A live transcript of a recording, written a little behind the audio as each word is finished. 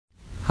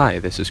Hi,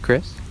 this is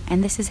Chris.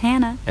 And this is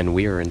Hannah. And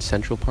we are in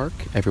Central Park.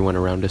 Everyone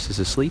around us is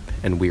asleep,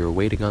 and we are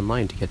waiting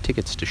online to get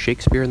tickets to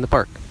Shakespeare in the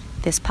Park.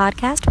 This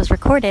podcast was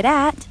recorded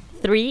at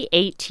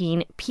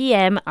 3:18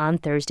 p.m. on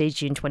Thursday,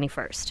 June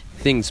 21st.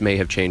 Things may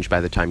have changed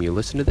by the time you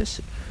listen to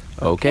this.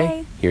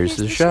 Okay, here's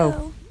the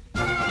show.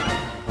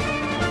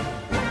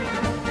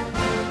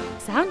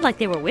 Sound like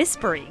they were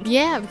whispering.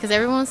 Yeah, because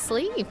everyone's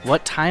asleep.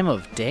 What time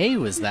of day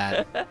was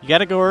that? You got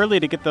to go early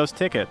to get those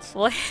tickets.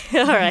 Well,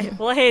 all right.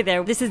 Well, hey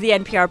there. This is the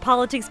NPR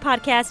Politics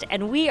Podcast,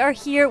 and we are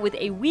here with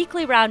a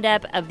weekly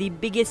roundup of the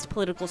biggest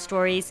political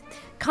stories.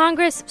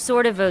 Congress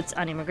sort of votes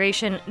on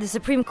immigration. The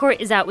Supreme Court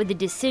is out with a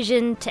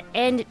decision to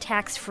end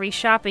tax-free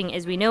shopping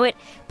as we know it,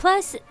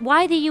 plus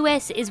why the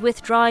U.S. is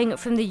withdrawing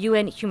from the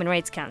UN Human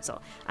Rights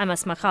Council. I'm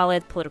Asma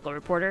Khalid, political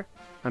reporter.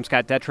 I'm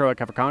Scott Detrow. I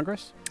cover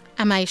Congress.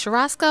 I'm Aisha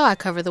Roscoe. I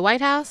cover the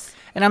White House.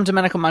 And I'm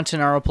Domenico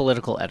Montanaro,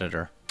 political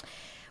editor.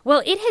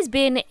 Well, it has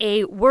been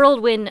a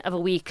whirlwind of a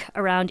week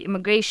around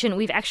immigration.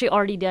 We've actually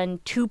already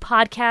done 2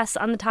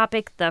 podcasts on the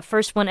topic. The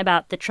first one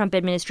about the Trump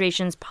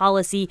administration's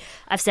policy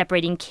of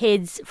separating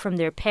kids from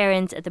their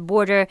parents at the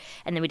border.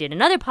 And then we did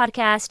another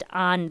podcast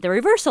on the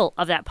reversal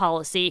of that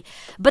policy.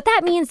 But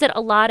that means that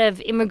a lot of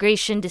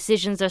immigration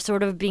decisions are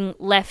sort of being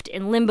left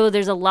in limbo.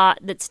 There's a lot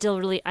that's still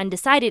really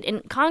undecided.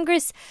 And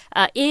Congress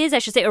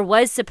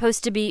was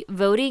supposed to be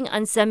voting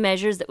on some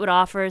measures that would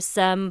offer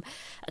some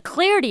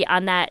clarity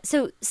on that.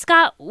 So,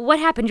 Scott, what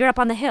happened? You're up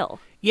on the Hill.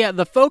 Yeah,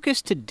 the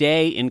focus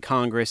today in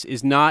Congress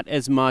is not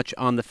as much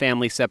on the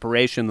family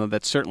separation, though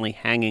that's certainly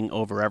hanging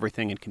over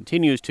everything and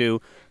continues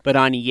to, but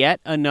on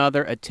yet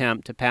another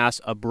attempt to pass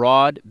a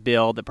broad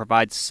bill that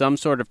provides some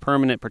sort of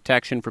permanent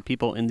protection for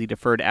people in the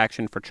Deferred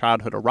Action for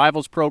Childhood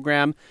Arrivals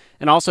program,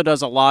 and also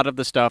does a lot of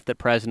the stuff that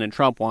President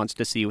Trump wants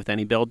to see with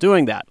any bill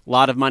doing that. A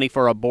lot of money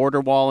for a border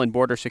wall and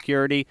border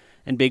security,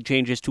 and big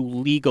changes to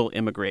legal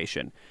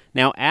immigration.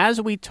 Now, as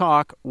we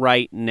talk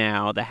right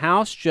now, the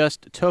House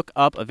just took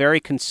up a very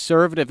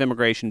conservative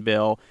immigration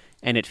bill,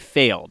 and it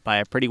failed by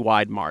a pretty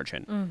wide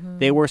margin. Mm-hmm.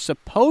 They were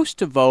supposed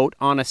to vote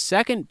on a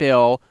second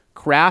bill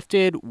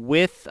crafted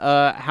with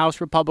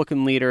House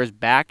Republican leaders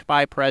backed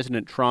by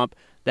President Trump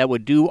that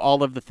would do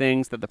all of the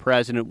things that the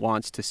president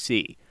wants to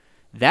see.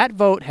 That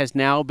vote has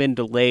now been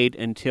delayed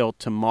until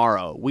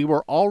tomorrow. We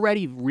were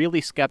already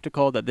really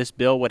skeptical that this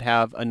bill would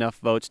have enough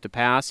votes to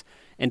pass,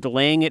 and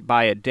delaying it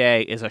by a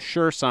day is a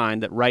sure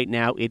sign that right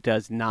now it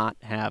does not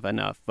have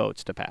enough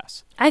votes to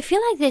pass. I feel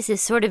like this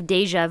is sort of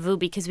deja vu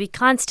because we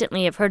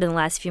constantly have heard in the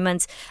last few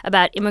months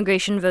about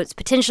immigration votes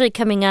potentially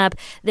coming up.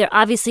 They're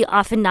obviously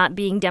often not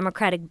being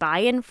Democratic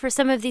buy-in for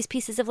some of these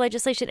pieces of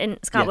legislation. And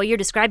Scott, what you're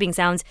describing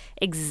sounds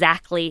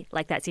exactly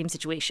like that same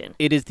situation.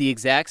 It is the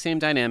exact same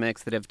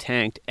dynamics that have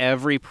tanked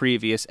every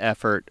previous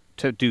effort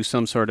to do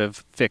some sort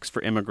of fix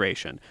for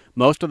immigration.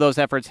 Most of those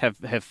efforts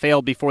have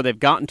failed before they've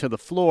gotten to the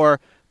floor.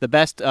 The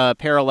best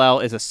parallel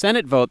is a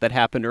Senate vote that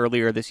happened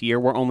earlier this year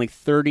where only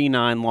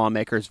 39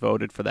 lawmakers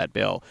voted for that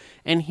bill.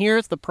 And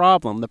here's the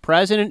problem. The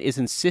president is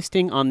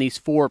insisting on these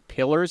 4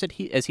 pillars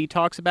as he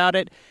talks about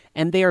it,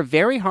 and they are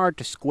very hard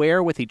to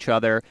square with each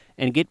other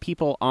and get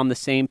people on the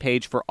same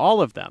page for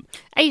all of them.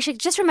 Aisha,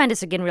 just remind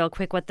us again real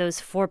quick what those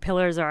 4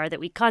 pillars are that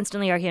we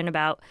constantly are hearing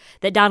about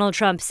that Donald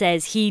Trump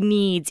says he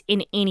needs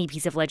in any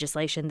piece of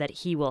legislation that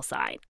he will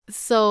sign.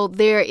 So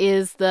there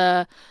is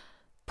the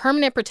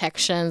permanent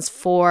protections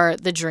for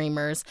the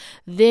Dreamers.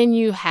 Then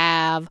you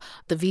have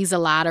the visa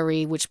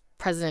lottery, which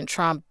President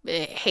Trump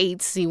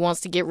hates. He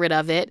wants to get rid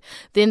of it.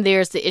 Then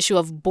there's the issue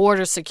of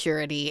border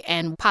security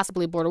and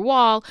possibly border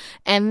wall.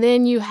 And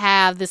then you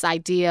have this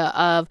idea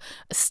of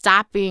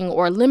stopping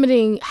or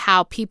limiting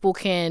how people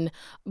can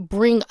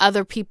bring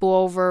other people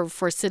over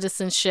for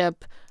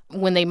citizenship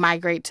when they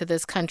migrate to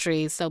this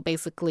country. So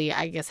basically,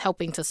 I guess,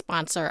 helping to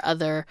sponsor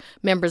other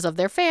members of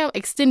their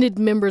extended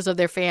members of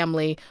their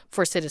family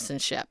for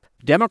citizenship.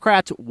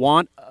 Democrats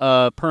want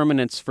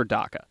permanence for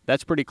DACA.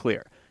 That's pretty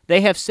clear.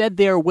 They have said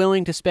they are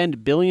willing to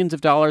spend billions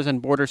of dollars on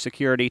border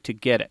security to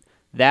get it.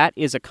 That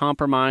is a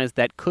compromise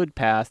that would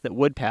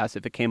pass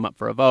if it came up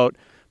for a vote.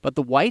 But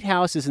the White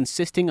House is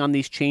insisting on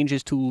these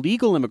changes to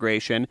legal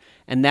immigration,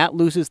 and that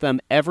loses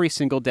them every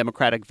single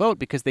Democratic vote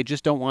because they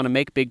just don't want to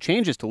make big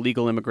changes to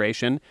legal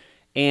immigration.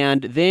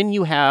 And then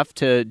you have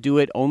to do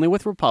it only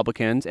with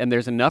Republicans, and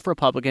there's enough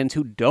Republicans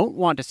who don't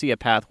want to see a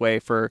pathway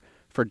for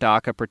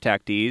DACA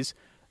protectees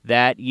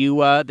that you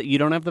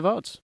don't have the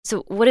votes.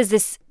 So what does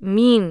this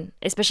mean,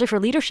 especially for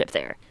leadership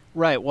there?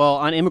 Right. Well,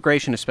 on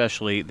immigration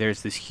especially,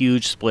 there's this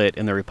huge split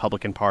in the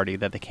Republican Party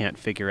that they can't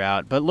figure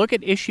out. But look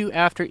at issue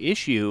after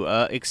issue.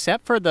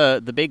 Except for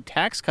the big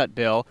tax cut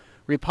bill,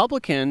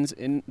 Republicans,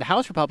 the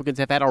House Republicans,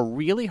 have had a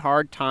really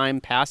hard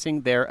time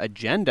passing their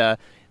agenda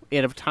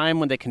at a time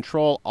when they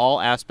control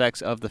all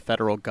aspects of the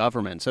federal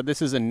government. So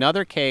this is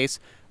another case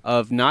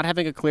of not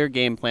having a clear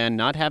game plan,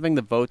 not having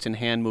the votes in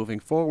hand moving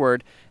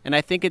forward. And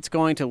I think it's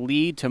going to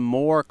lead to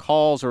more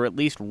calls or at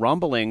least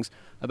rumblings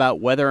about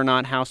whether or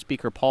not House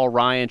Speaker Paul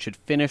Ryan should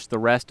finish the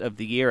rest of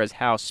the year as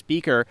House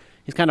Speaker.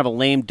 He's kind of a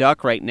lame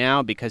duck right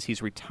now because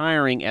he's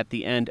retiring at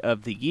the end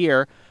of the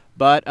year.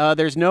 But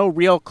there's no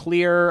real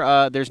clear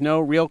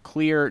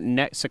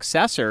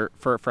successor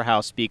for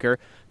House Speaker.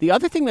 The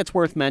other thing that's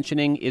worth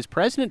mentioning is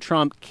President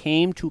Trump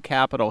came to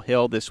Capitol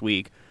Hill this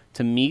week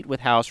to meet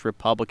with House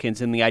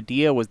Republicans, and the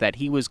idea was that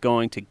he was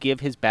going to give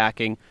his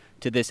backing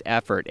to this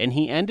effort. And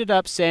he ended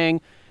up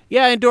saying,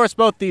 yeah, I endorse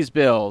both these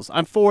bills.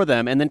 I'm for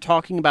them. And then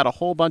talking about a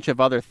whole bunch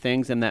of other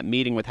things in that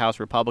meeting with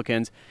House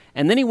Republicans.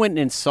 And then he went and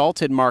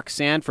insulted Mark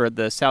Sanford,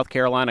 the South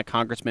Carolina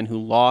congressman who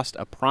lost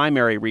a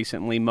primary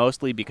recently,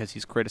 mostly because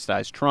he's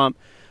criticized Trump.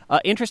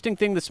 Interesting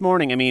thing this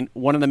morning. I mean,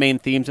 one of the main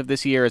themes of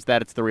this year is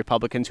that it's the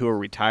Republicans who are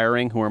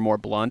retiring, who are more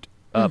blunt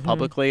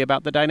publicly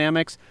about the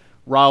dynamics.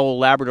 Raul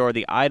Labrador,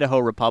 the Idaho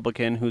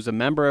Republican, who's a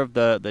member of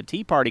the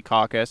Tea Party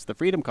caucus, the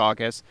Freedom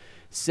Caucus,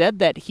 said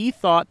that he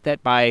thought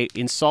that by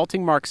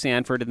insulting Mark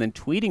Sanford and then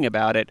tweeting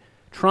about it,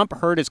 Trump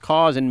hurt his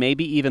cause and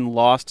maybe even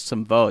lost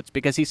some votes,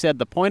 because he said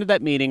the point of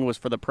that meeting was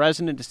for the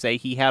president to say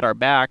he had our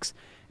backs,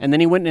 and then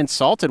he went and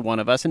insulted one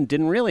of us and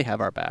didn't really have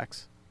our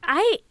backs.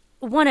 I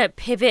want to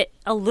pivot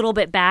a little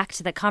bit back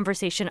to the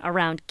conversation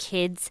around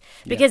kids,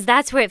 because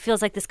that's where it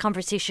feels like this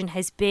conversation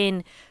has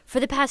been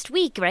for the past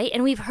week, right?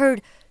 And we've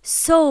heard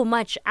so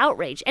much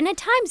outrage, and at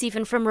times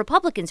even from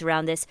Republicans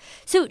around this.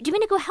 So,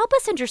 Domenico, help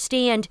us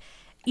understand,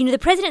 the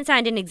president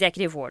signed an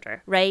executive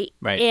order, right?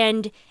 Right.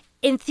 And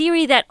in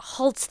theory, that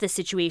halts the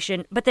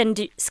situation. But then,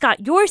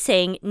 Scott, you're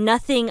saying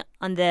nothing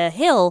on the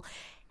Hill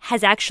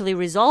has actually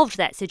resolved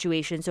that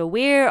situation. So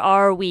where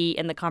are we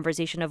in the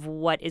conversation of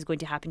what is going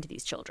to happen to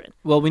these children?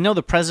 Well, we know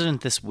the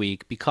president this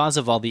week, because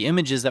of all the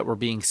images that were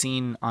being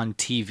seen on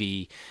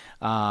TV,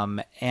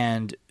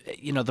 and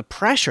the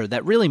pressure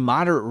that really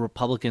moderate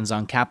Republicans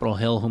on Capitol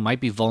Hill who might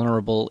be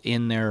vulnerable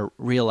in their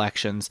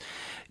reelections,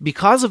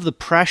 because of the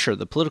pressure,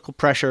 the political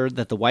pressure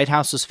that the White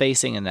House was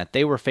facing and that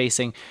they were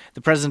facing,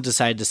 the president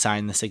decided to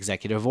sign this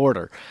executive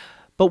order.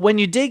 But when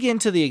you dig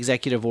into the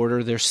executive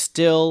order, there's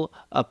still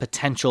a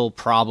potential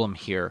problem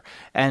here.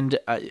 And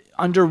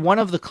under one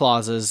of the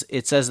clauses,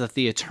 it says that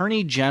the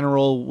Attorney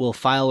General will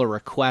file a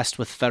request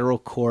with federal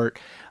court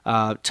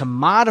to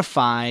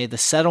modify the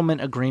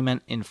settlement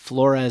agreement in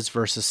Flores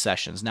versus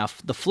Sessions. Now,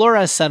 the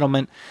Flores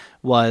settlement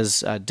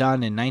was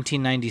done in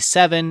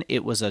 1997.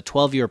 It was a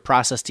 12-year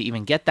process to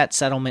even get that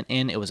settlement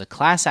in. It was a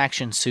class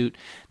action suit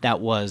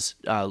that was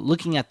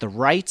looking at the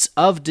rights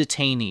of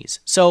detainees.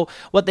 So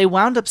what they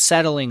wound up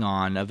settling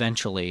on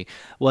eventually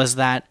was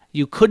that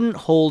you couldn't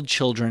hold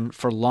children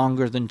for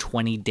longer than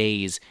 20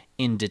 days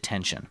in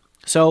detention.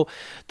 So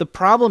the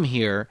problem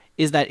here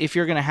is that if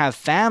you're going to have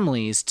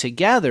families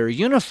together,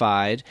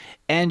 unified,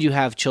 and you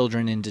have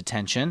children in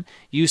detention,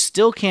 you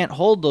still can't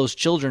hold those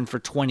children for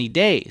 20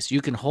 days. You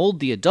can hold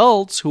the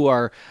adults who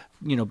are,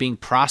 being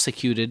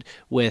prosecuted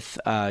with,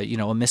 a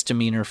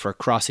misdemeanor for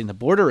crossing the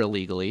border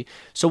illegally.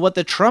 So what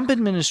the Trump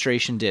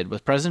administration did,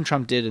 what President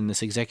Trump did in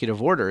this executive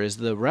order, is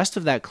the rest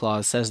of that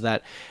clause says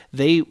that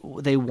they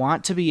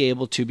want to be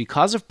able to,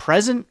 because of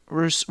present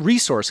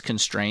resource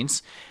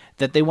constraints,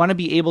 that they want to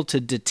be able to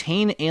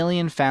detain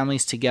alien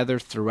families together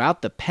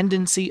throughout the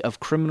pendency of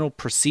criminal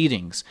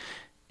proceedings.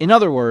 In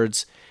other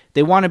words,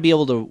 they want to be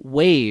able to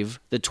waive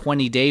the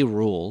 20-day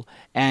rule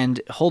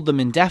and hold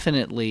them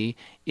indefinitely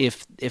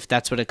if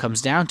that's what it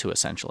comes down to,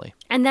 essentially.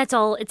 And that's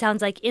all, it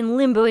sounds like, in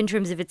limbo in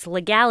terms of its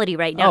legality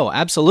right now. Oh,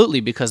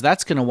 absolutely, because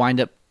that's going to wind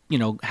up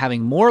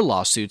having more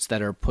lawsuits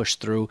that are pushed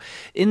through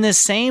in the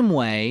same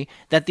way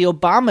that the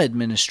Obama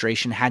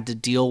administration had to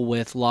deal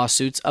with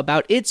lawsuits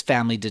about its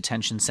family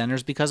detention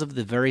centers because of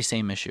the very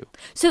same issue.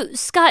 So,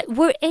 Scott,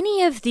 were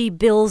any of the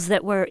bills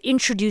that were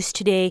introduced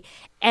today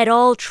at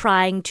all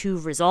trying to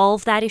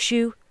resolve that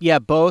issue? Yeah,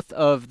 both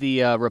of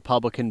the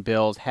Republican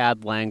bills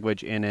had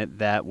language in it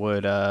that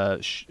would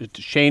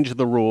change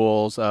the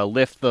rules,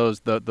 lift those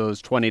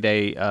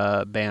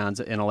 20-day bans,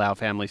 and allow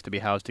families to be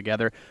housed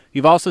together.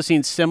 You've also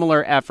seen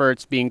similar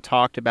efforts being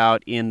talked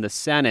about in the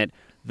Senate,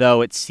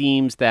 though it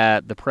seems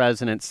that the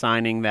president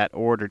signing that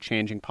order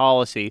changing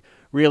policy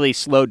really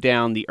slowed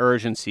down the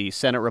urgency.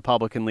 Senate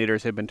Republican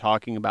leaders have been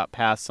talking about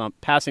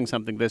passing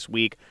something this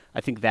week.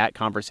 I think that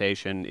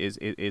conversation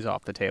is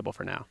off the table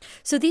for now.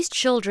 So these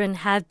children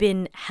have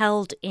been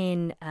held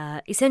in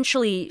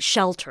essentially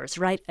shelters,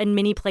 right, in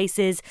many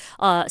places,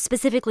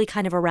 specifically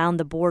kind of around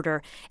the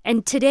border.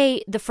 And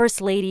today, the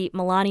First Lady,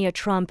 Melania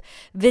Trump,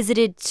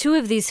 visited two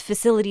of these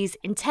facilities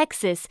in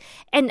Texas.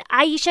 And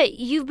Aisha,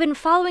 you've been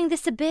following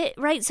this a bit,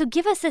 right? So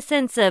give us a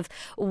sense of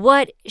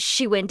what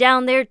she went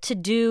down there to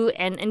do,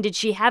 and did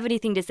she have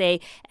anything to say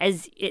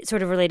as it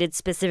sort of related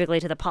specifically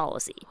to the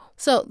policy?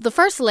 So the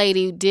First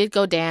Lady did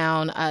go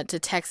down to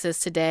Texas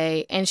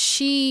today, and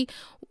she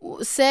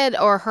said,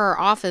 or her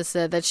office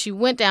said, that she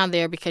went down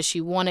there because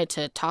she wanted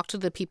to talk to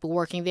the people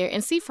working there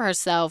and see for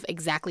herself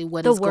exactly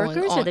what is going on.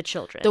 The workers or the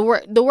children?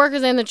 The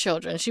workers and the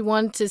children. She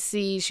wanted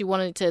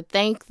to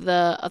thank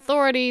the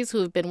authorities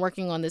who have been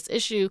working on this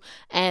issue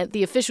and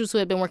the officials who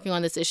have been working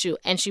on this issue,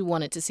 and she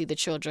wanted to see the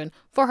children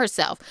for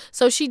herself.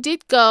 So she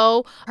did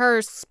go.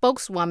 Her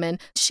spokeswoman,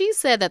 she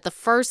said that the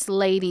First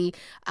Lady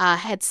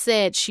had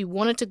said she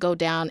wanted to go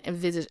down and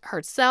visit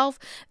herself,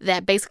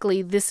 that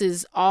basically this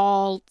is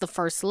all the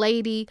First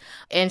Lady. Lady.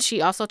 And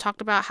she also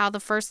talked about how the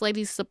First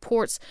Lady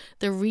supports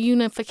the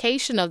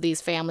reunification of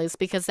these families,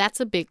 because that's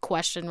a big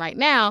question right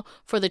now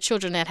for the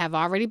children that have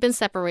already been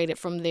separated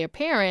from their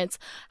parents.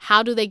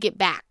 How do they get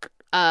back?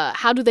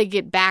 How do they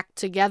get back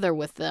together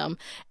with them?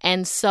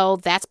 And so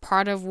that's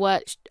part of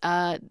what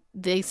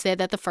they said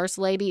that the First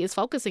Lady is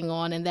focusing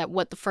on, and that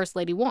what the First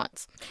Lady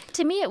wants.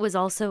 To me, it was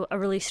also a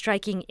really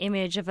striking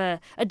image of a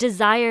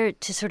desire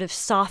to sort of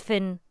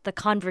soften the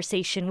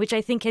conversation, which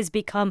I think has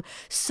become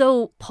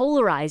so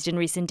polarized in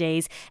recent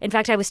days. In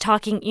fact, I was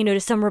talking, to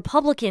some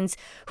Republicans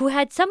who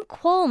had some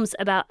qualms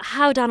about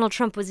how Donald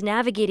Trump was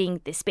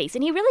navigating this space.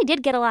 And he really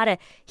did get a lot of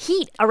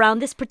heat around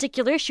this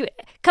particular issue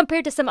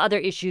compared to some other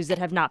issues that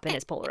have not been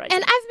as polarized.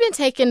 And I've been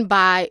taken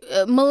by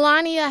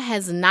Melania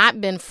has not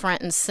been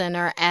front and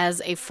center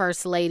as a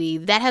First Lady.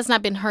 That has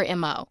not been her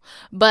MO.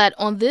 But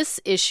on this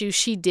issue,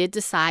 she did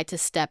decide to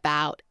step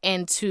out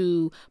and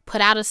to put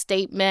out a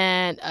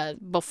statement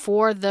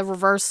before the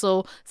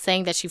reversal,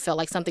 saying that she felt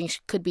like something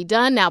could be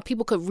done. Now,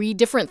 people could read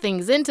different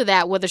things into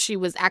that, whether she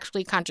was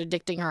actually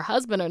contradicting her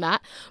husband or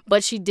not.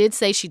 But she did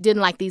say she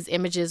didn't like these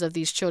images of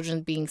these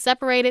children being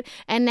separated.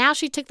 And now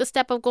she took the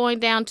step of going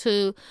down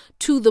to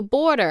the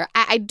border.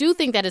 I do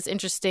think that it's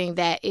interesting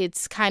that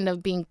it's kind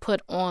of being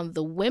put on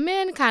the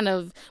women, kind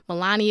of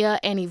Melania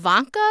and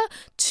Ivanka,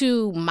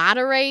 to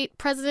moderate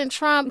President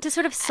Trump. To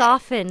sort of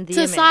soften the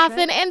image.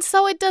 Right? And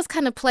so it does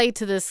kind of play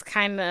to this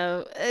kind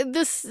of,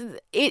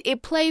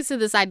 it plays to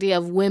this idea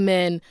of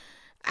women,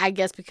 I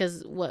guess,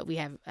 because we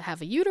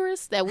have a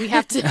uterus that we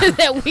have to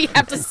that we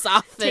have to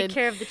soften, take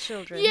care of the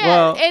children.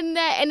 Yeah,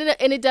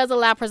 and it does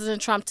allow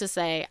President Trump to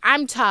say,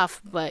 "I'm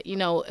tough, but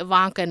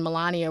Ivanka and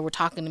Melania were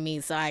talking to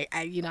me, so I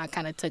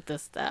kind of took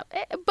this step."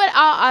 But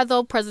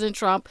although President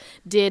Trump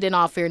did, in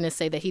all fairness,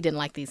 say that he didn't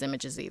like these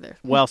images either.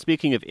 Well,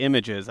 speaking of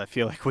images, I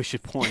feel like we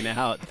should point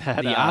out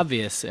that the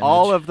obvious image.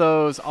 all of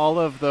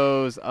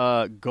those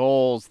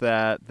goals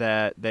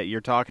that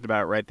you're talking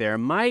about right there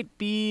might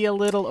be a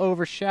little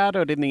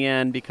overshadowed in the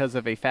end because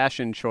of a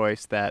fashion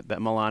choice that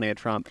Melania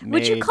Trump made.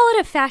 Would you call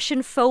it a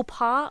fashion faux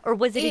pas, or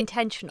was it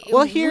intentional?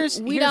 Well, we don't here's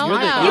the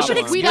know. You should problem.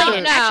 explain don't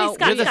it. know. Actually,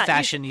 Scott, You're the Scott,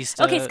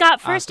 fashionista. Okay,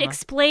 Scott, first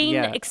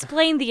Asma.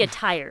 explain the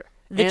attire.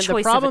 The and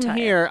choice the problem of attire.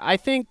 here, I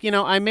think,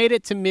 I made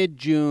it to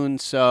mid-June,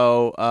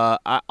 so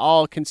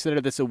I'll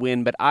consider this a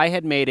win, but I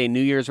had made a New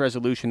Year's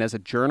resolution as a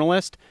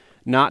journalist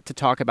not to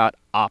talk about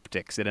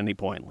optics at any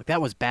point. Like,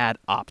 that was bad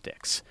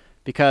optics,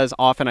 because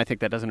often I think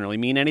that doesn't really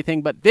mean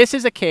anything, but this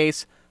is a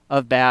case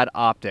of bad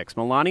optics.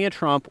 Melania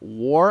Trump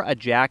wore a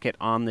jacket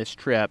on this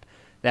trip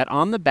that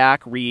on the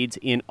back reads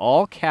in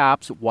all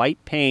caps, white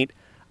paint,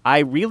 "I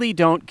really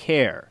don't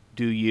care.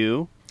 Do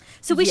you?"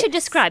 So we should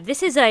describe.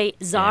 This is a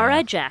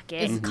Zara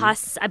jacket. It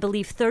costs, I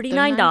believe,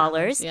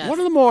 $39. Yes. One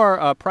of the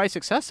more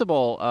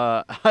price-accessible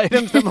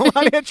items that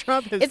Melania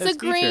Trump has It's a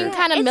green featured.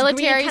 kind of It's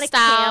military green, kinda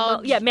style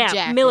camo. Yeah,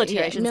 jacket.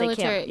 military, I shouldn't say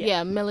military, camo.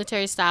 Yeah.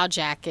 military style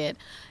jacket.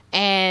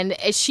 And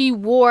she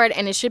wore it,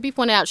 and it should be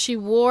pointed out, she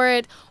wore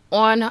it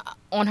on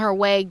her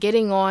way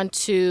getting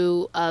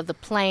onto the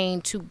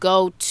plane to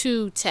go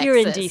to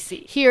Texas.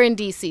 Here in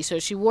D.C. So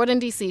she wore it in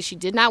D.C. She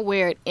did not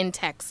wear it in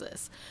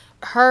Texas.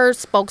 Her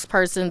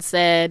spokesperson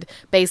said,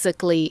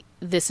 basically,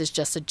 this is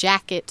just a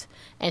jacket,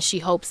 and she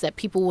hopes that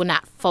people will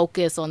not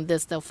focus on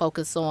this. They'll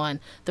focus on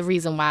the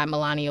reason why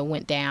Melania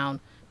went down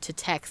to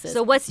Texas.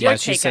 So what's your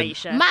she take, said-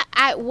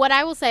 Aisha? What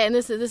I will say, and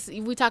this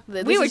we talked.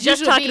 We were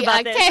just talking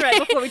about this right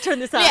before we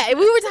turned this on. Yeah,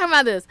 we were talking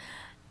about this.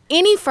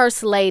 Any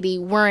First Lady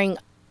wearing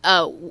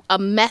a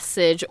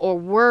message or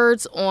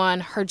words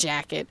on her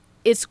jacket,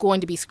 it's going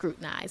to be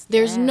scrutinized.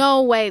 There's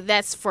no way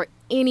that's for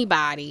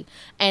anybody.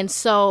 And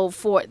so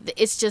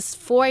it's just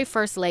for a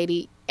First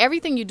Lady,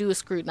 everything you do is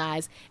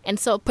scrutinized. And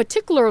so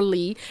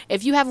particularly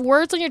if you have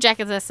words on your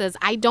jacket that says,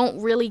 "I don't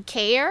really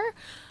care,"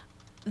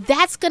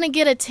 that's going to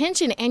get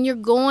attention, and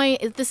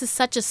this is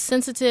such a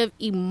sensitive,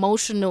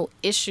 emotional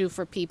issue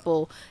for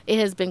people. It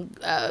has been,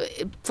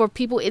 for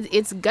people,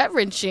 it's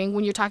gut-wrenching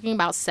when you're talking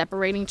about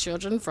separating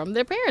children from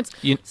their parents.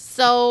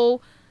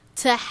 So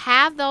to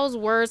have those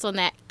words on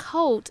that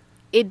coat,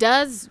 it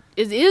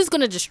is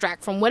going to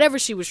distract from whatever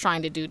she was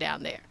trying to do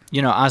down there.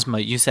 Asma,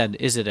 you said,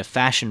 is it a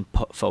fashion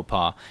faux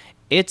pas?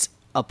 It's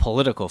a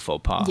political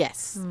faux pas.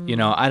 Yes.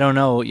 I don't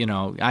know,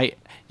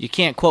 you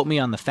can't quote me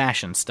on the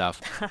fashion stuff,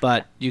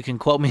 but you can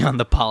quote me on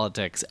the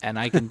politics. And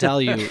I can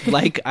tell you,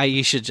 like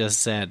Aisha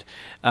just said,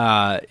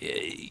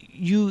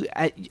 you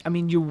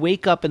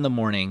wake up in the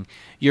morning,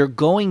 you're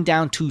going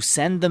down to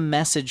send the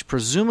message,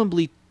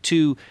 presumably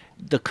to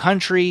the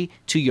country,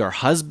 to your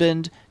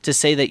husband, to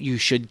say that you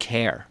should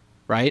care.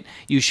 Right?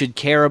 You should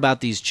care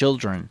about these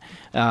children.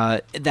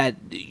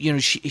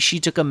 She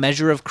took a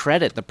measure of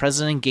credit. The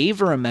president gave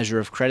her a measure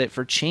of credit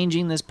for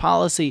changing this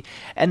policy.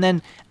 And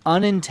then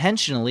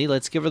unintentionally,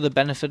 let's give her the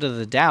benefit of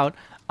the doubt,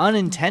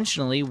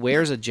 unintentionally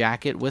wears a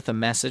jacket with a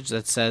message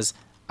that says,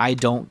 "I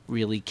don't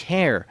really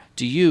care.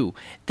 Do you?"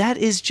 That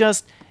is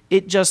just,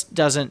 it just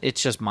doesn't.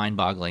 It's just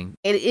mind-boggling.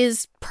 It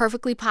is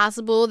perfectly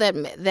possible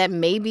that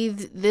maybe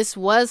this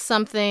was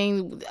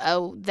something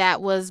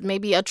that was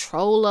maybe a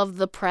troll of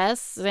the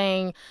press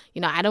saying,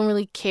 I don't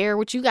really care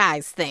what you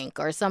guys think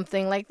or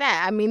something like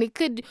that. I mean, it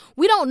could.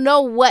 We don't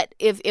know what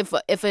if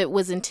it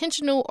was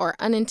intentional or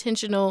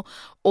unintentional,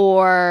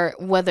 or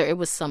whether it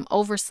was some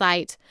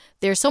oversight.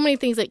 There's so many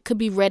things that could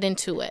be read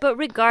into it. But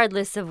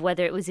regardless of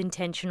whether it was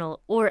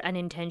intentional or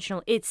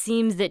unintentional, it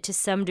seems that to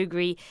some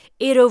degree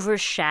it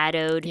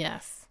overshadowed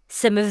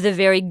some of the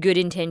very good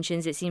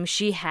intentions it seems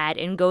she had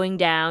in going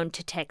down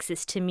to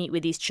Texas to meet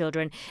with these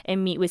children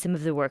and meet with some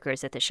of the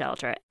workers at the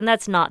shelter. And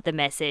that's not the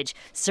message,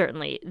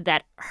 certainly,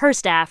 that her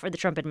staff or the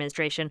Trump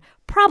administration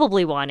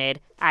probably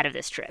wanted out of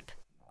this trip.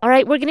 All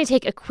right, we're going to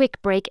take a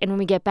quick break, and when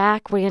we get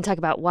back, we're going to talk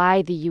about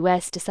why the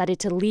U.S. decided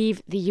to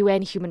leave the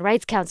UN Human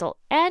Rights Council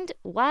and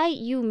why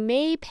you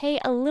may pay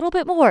a little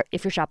bit more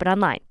if you're shopping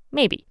online.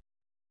 Maybe.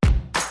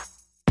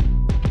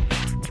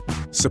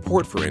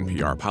 Support for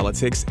NPR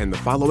Politics and the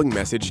following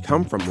message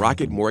come from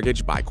Rocket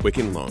Mortgage by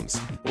Quicken Loans.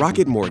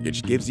 Rocket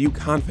Mortgage gives you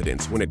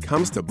confidence when it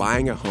comes to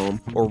buying a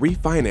home or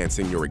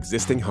refinancing your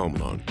existing home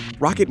loan.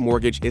 Rocket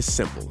Mortgage is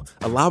simple,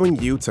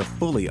 allowing you to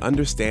fully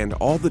understand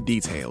all the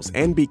details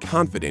and be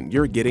confident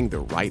you're getting the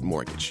right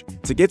mortgage.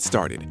 To get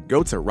started,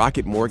 go to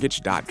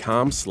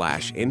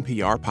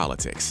rocketmortgage.com/NPR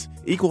Politics.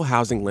 Equal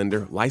housing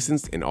lender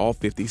licensed in all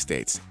 50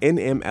 states.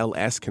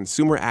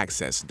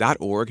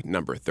 NMLSconsumeraccess.org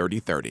number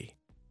 3030.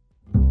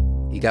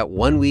 You got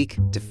 1 week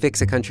to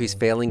fix a country's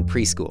failing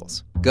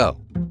preschools. Go.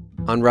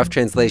 On Rough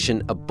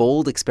Translation, a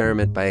bold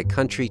experiment by a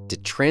country to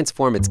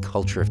transform its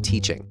culture of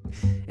teaching.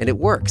 And it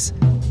works.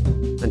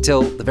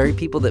 Until the very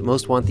people that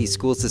most want these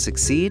schools to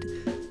succeed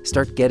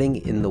start getting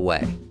in the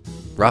way.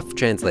 Rough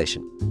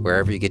Translation,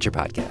 wherever you get your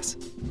podcasts.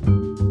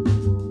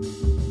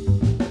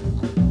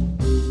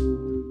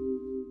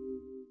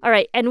 All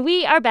right, and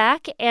we are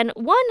back, and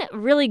one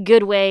really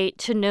good way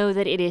to know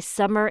that it is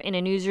summer in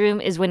a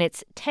newsroom is when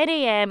it's 10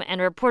 a.m.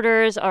 and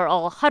reporters are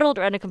all huddled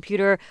around a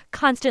computer,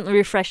 constantly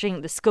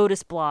refreshing the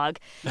SCOTUS blog,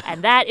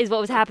 and that is what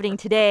was happening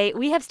today.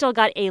 We have still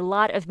got a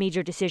lot of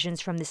major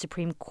decisions from the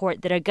Supreme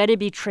Court that are going to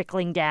be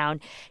trickling down.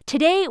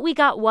 Today, we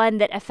got one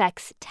that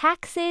affects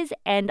taxes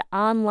and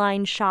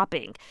online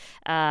shopping,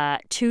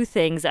 two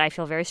things that I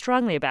feel very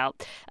strongly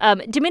about.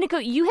 Domenico,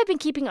 you have been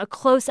keeping a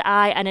close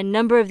eye on a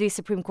number of these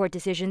Supreme Court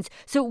decisions,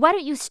 so why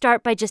don't you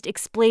start by just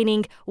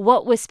explaining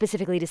what was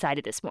specifically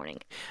decided this morning?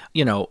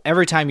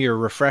 Every time you're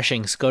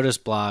refreshing SCOTUS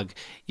blog,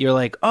 you're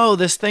like, oh,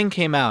 this thing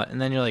came out.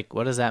 And then you're like,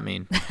 what does that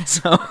mean?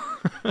 So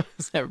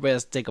everybody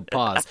has to take a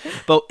pause.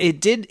 But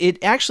it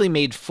actually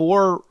made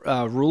 4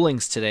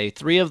 rulings today,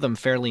 3 of them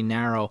fairly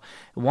narrow.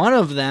 One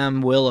of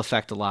them will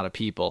affect a lot of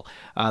people.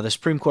 The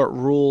Supreme Court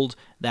ruled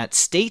that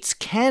states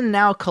can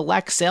now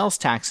collect sales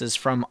taxes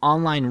from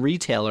online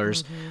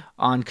retailers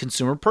on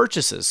consumer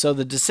purchases. So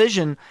the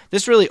decision,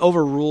 this really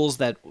overrules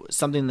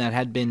something that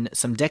had been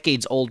some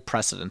decades old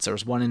precedents. There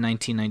was one in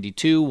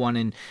 1992, one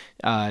in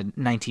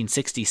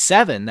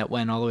 1967 that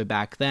went all the way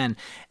back then,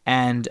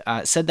 and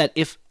said that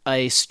if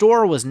a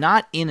store was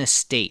not in a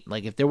state,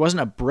 like if there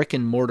wasn't a brick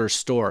and mortar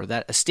store,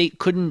 that a state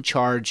couldn't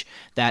charge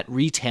that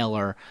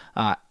retailer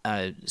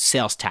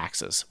sales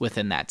taxes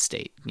within that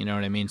state. You know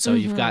what I mean? So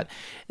you've got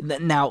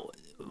now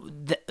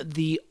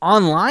the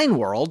online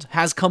world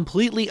has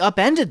completely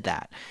upended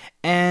that.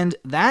 And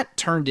that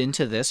turned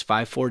into this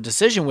 5-4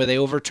 decision where they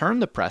overturned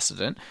the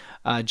precedent.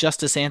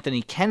 Justice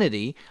Anthony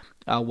Kennedy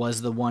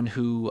was the one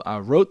who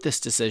wrote this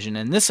decision.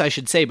 And this, I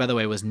should say, by the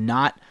way, was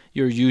not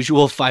your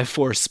usual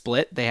 5-4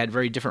 split. They had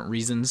very different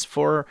reasons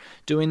for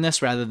doing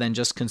this rather than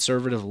just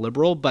conservative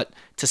liberal. But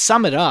to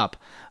sum it up,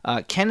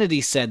 Kennedy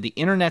said the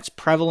internet's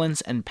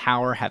prevalence and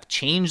power have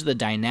changed the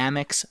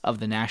dynamics of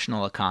the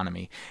national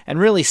economy. And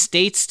really,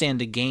 states stand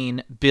to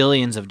gain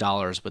billions of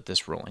dollars with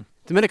this ruling.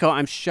 Domenico,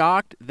 I'm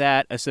shocked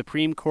that a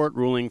Supreme Court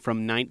ruling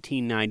from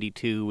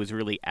 1992 was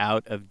really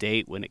out of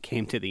date when it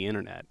came to the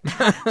internet.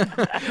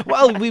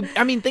 Well,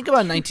 think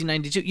about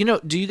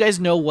 1992. Do you guys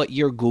know what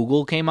year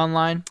Google came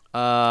online?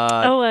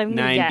 I'm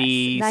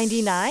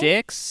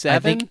 96, 7? I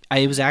think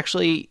it was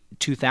actually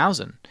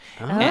 2000,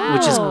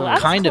 which is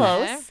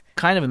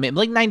kind of amazing,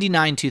 like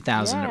 99,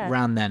 2000,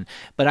 around then.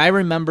 But I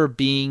remember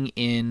being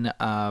in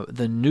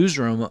the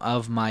newsroom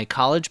of my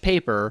college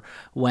paper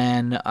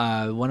when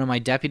one of my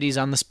deputies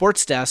on the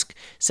sports desk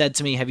said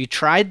to me, have you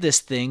tried this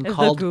thing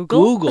called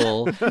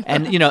Google?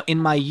 And, in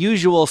my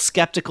usual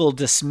skeptical,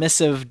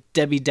 dismissive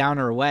Debbie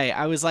Downer way,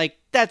 I was like,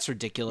 that's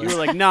ridiculous. You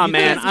were like, nah,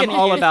 man, I'm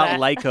all about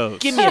Lycos.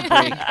 Give me a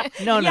break.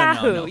 No.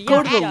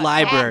 Go to the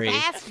library.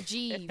 Ask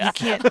Jeeves. You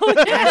can't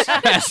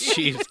ask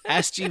Jeeves.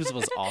 Ask Jeeves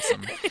was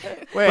awesome.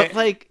 Wait,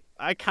 but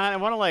I kind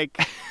of want to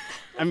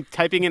I'm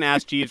typing in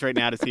Ask Jeeves right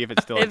now to see if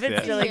it still If exists.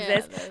 it still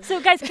exists. So,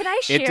 guys, can I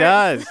share? It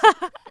does.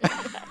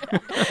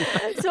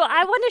 So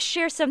I want to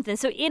share something.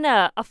 So in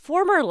a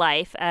former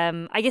life,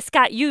 I guess,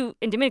 Scott, you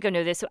and Domenico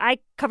know this. So I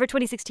covered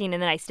 2016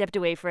 and then I stepped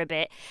away for a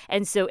bit.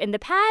 And so in the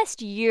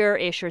past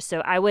year-ish or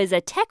so, I was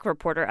a tech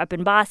reporter up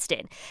in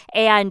Boston.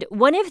 And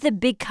one of the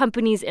big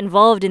companies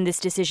involved in this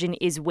decision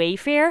is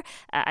Wayfair.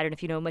 I don't know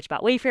if you know much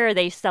about Wayfair.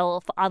 They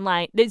sell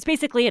online. It's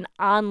basically an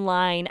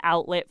online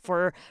outlet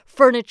for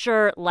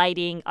furniture,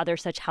 lighting, other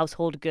such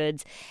household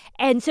goods.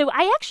 And so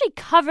I actually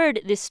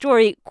covered this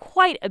story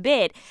quite a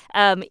bit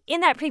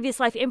in that previous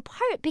life, in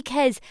part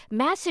because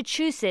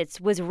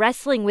Massachusetts was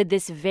wrestling with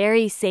this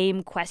very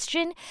same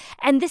question.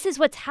 And this is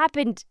what's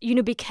happened,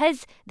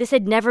 because this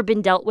had never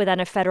been dealt with on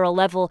a federal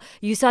level.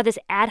 You saw this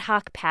ad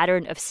hoc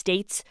pattern of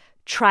states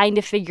trying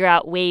to figure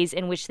out ways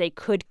in which they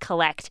could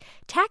collect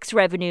tax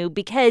revenue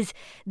because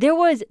there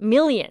was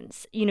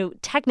millions,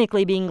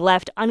 technically being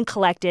left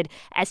uncollected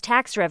as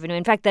tax revenue.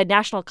 In fact, the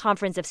National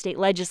Conference of State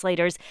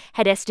Legislators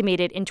had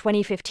estimated in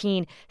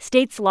 2015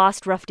 states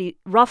lost roughly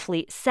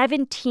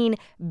 $17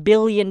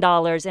 billion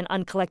in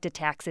uncollected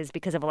taxes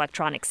because of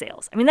electronic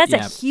sales. I mean, that's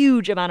a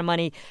huge amount of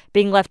money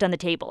being left on the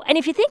table. And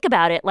if you think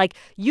about it, like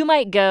you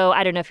might go,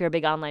 I don't know if you're a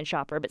big online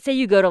shopper, but say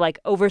you go to like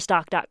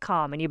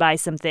overstock.com and you buy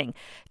something.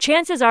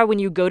 Chances are when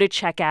you go to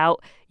checkout,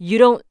 you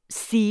don't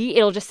see,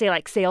 it'll just say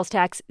like sales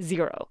tax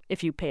 0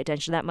 if you pay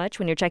attention that much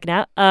when you're checking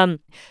out.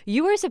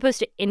 You are supposed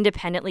to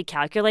independently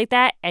calculate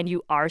that and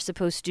you are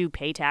supposed to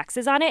pay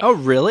taxes on it. Oh,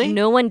 really?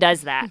 No one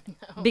does that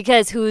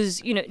because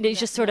it's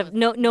just sort of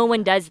no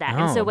one does that.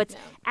 And so what's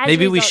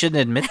maybe we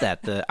shouldn't admit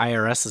that. The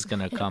IRS is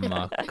going to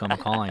come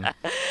calling.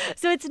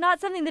 So it's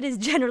not something that is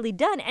generally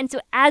done. And so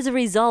as a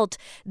result,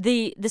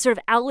 the sort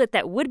of outlet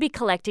that would be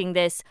collecting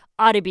this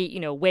ought to be,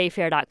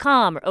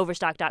 Wayfair.com or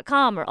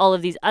Overstock.com or all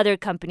of these other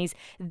companies.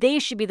 They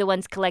should be the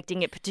ones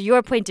collecting it. But to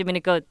your point,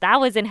 Domenico, that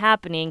wasn't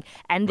happening,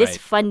 and this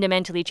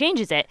fundamentally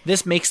changes it.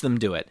 This makes them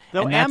do it.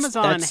 Though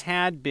Amazon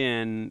had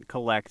been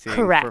collecting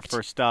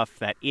for stuff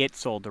that it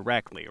sold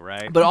directly,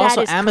 right? But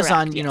also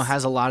Amazon, correct, yes.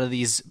 has a lot of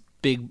these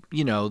big,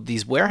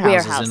 these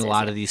warehouses in a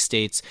lot of these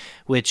states,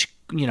 which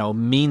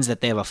means that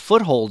they have a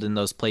foothold in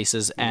those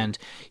places. And,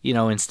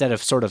 instead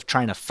of sort of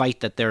trying to fight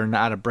that they're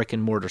not a brick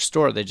and mortar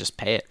store, they just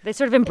pay it. They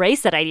sort of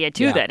embraced that idea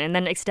too then, and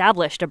then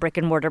established a brick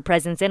and mortar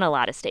presence in a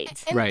lot of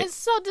states. And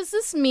so does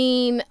this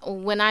mean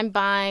when I'm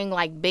buying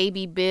like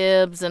baby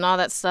bibs and all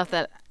that stuff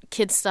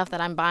kids stuff that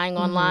I'm buying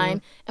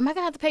online, am I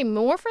going to have to pay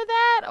more for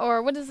that?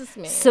 Or what does this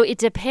mean? So it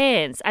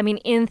depends. I mean,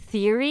 in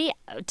theory,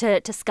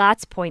 to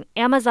Scott's point,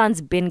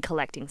 Amazon's been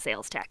collecting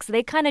sales tax.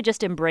 They kind of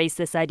just embraced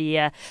this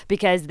idea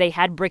because they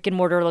had brick and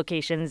mortar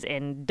locations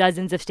in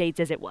dozens of states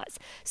as it was.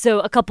 So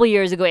a couple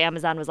years ago,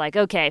 Amazon was like,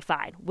 okay,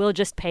 fine, we'll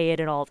just pay it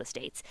in all the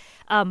states.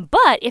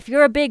 But if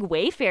you're a big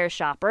Wayfair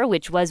shopper,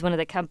 which was one of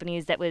the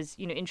companies that was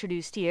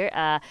introduced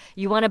here,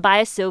 you want to buy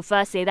a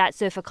sofa, say that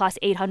sofa costs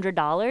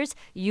 $800,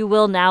 you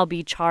will now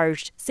be charged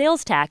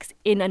sales tax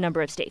in a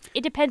number of states.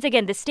 It depends.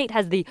 Again, the state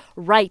has the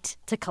right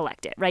to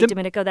collect it, right,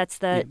 Domenico? That's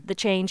the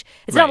change.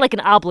 It's not like an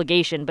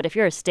obligation, but if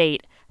you're a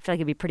state, I feel like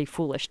it'd be pretty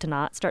foolish to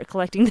not start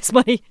collecting this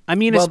money. I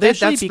mean, they're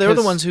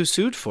the ones who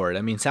sued for it.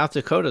 I mean, South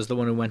Dakota is the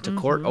one who went to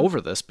court over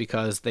this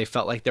because they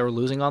felt like they were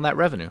losing all that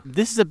revenue.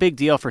 This is a big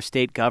deal for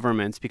state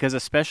governments because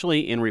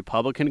especially in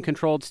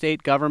Republican-controlled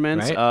state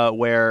governments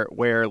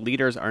where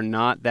leaders are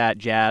not that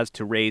jazzed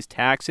to raise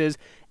taxes,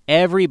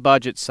 every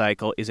budget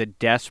cycle is a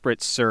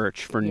desperate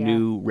search for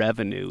new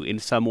revenue in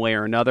some way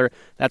or another.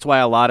 That's why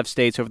a lot of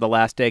states over the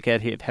last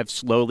decade have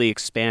slowly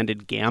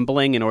expanded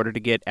gambling in order to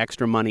get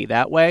extra money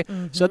that way.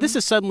 So this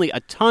is suddenly a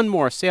ton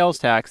more sales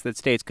tax that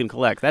states can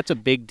collect. That's a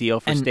big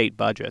deal for state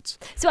budgets.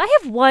 So I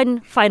have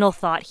one final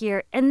thought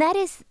here, and that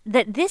is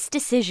that this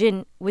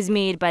decision was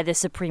made by the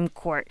Supreme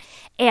Court.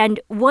 And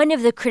one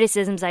of the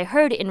criticisms I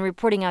heard in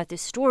reporting out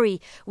this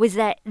story was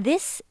that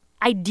this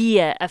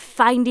idea of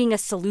finding a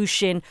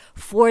solution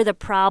for the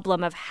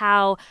problem of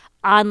how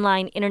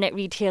online internet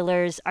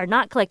retailers are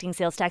not collecting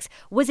sales tax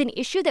was an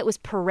issue that was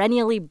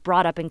perennially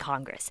brought up in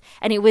Congress.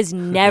 And it was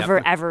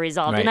never, ever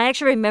resolved. And I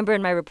actually remember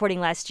in my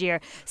reporting last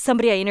year,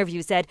 somebody I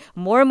interviewed said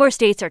more and more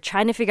states are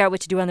trying to figure out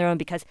what to do on their own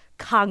because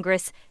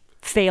Congress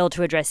failed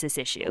to address this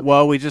issue.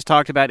 Well, we just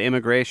talked about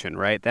immigration,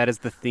 right? That is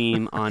the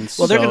theme on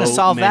they're going to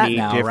solve many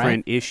that now,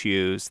 different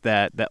issues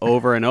that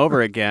over and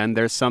over again,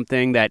 there's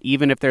something that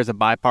even if there's a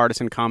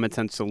bipartisan common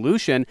sense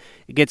solution,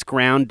 it gets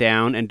ground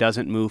down and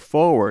doesn't move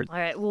forward. All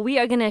right. Well, we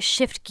are going to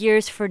shift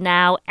gears for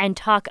now and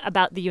talk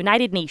about the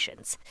United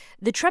Nations.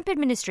 The Trump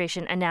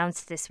administration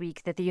announced this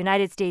week that the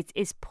United States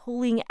is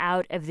pulling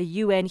out of the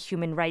UN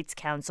Human Rights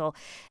Council.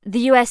 The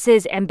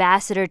U.S.'s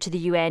ambassador to the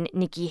UN,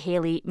 Nikki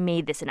Haley,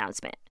 made this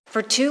announcement.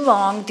 For too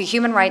long, the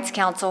Human Rights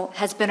Council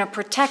has been a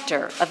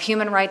protector of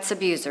human rights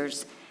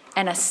abusers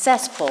and a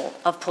cesspool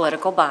of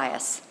political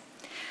bias.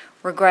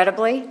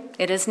 Regrettably,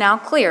 it is now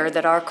clear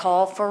that our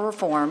call for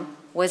reform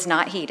was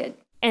not heeded.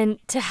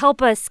 And to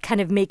help us kind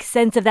of make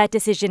sense of that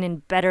decision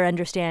and better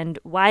understand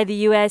why the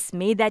U.S.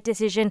 made that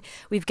decision,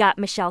 we've got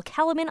Michelle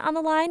Kellerman on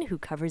the line, who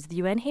covers the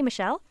UN. Hey,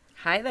 Michelle.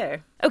 Hi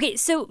there. Okay,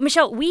 so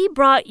Michelle, we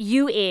brought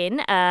you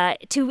in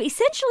to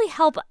essentially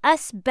help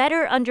us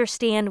better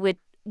understand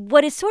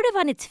what is sort of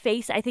on its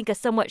face, I think, a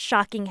somewhat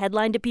shocking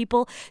headline to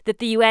people, that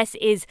the U.S.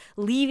 is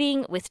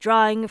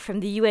withdrawing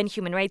from the UN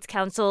Human Rights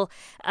Council.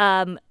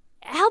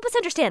 Help us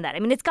understand that. I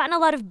mean, it's gotten a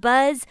lot of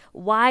buzz.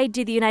 Why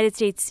did the United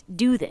States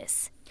do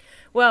this?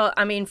 Well,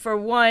 I mean, for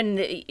one,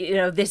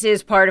 this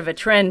is part of a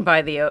trend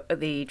by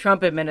the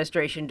Trump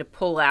administration to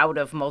pull out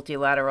of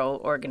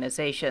multilateral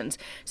organizations.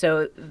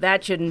 So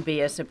that shouldn't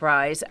be a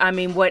surprise. I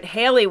mean, what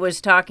Haley was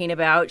talking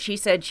about, she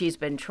said she's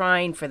been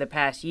trying for the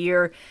past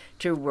year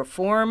to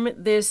reform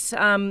this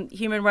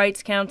Human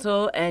Rights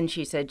Council, and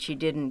she said she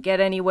didn't get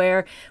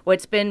anywhere.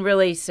 What's been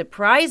really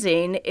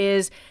surprising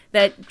is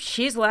that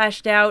she's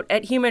lashed out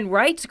at human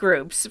rights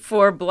groups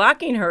for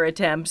blocking her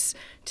attempts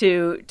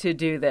to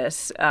do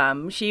this.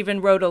 She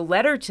even wrote a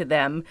letter to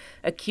them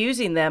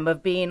accusing them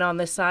of being on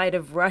the side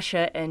of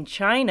Russia and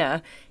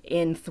China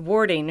in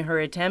thwarting her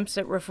attempts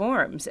at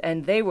reforms,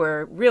 and they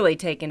were really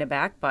taken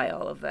aback by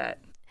all of that.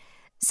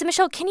 So,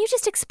 Michelle, can you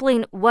just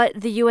explain what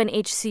the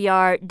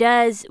UNHCR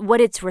does, what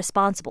it's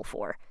responsible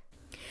for?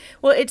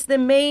 Well, it's the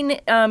main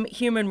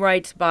human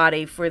rights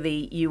body for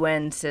the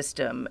UN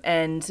system,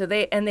 and so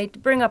they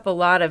bring up a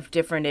lot of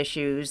different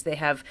issues. They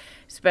have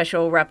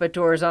special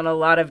rapporteurs on a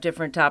lot of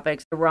different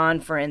topics.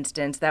 Iran, for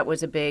instance, that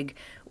was a big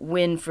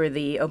win for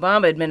the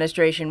Obama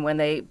administration when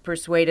they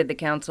persuaded the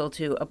council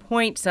to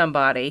appoint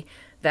somebody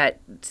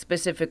that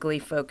specifically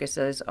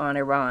focuses on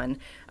Iran.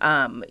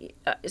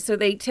 So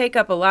they take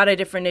up a lot of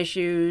different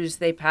issues.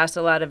 They pass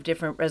a lot of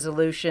different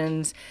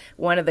resolutions.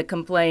 One of the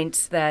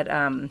complaints that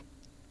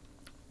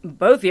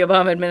both the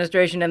Obama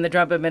administration and the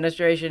Trump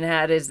administration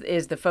had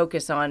is the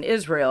focus on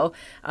Israel.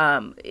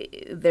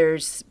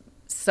 There's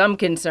some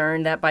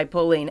concern that by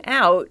pulling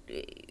out,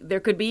 there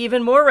could be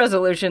even more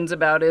resolutions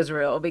about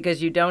Israel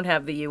because you don't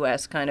have the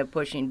U.S. kind of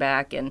pushing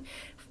back and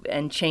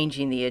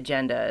changing the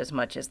agenda as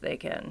much as they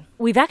can.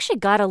 We've actually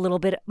got a little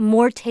bit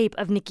more tape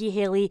of Nikki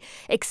Haley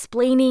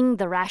explaining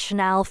the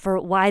rationale for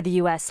why the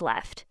U.S.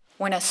 left.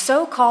 When a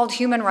so-called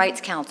Human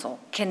Rights Council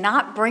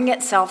cannot bring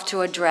itself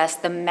to address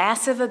the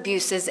massive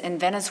abuses in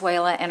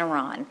Venezuela and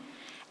Iran,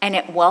 and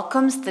it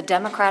welcomes the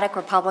Democratic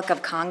Republic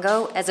of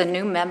Congo as a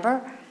new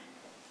member,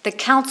 the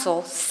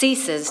council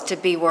ceases to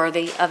be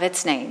worthy of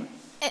its name.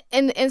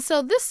 And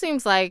so this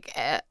seems like,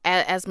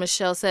 as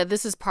Michelle said,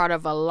 this is part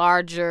of a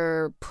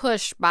larger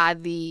push by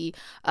the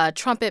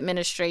Trump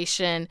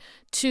administration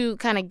to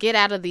kind of get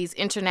out of these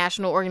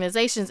international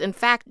organizations. In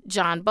fact,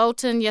 John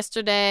Bolton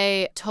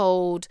yesterday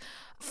told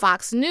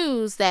Fox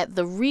News that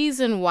the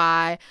reason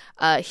why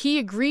he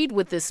agreed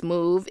with this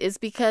move is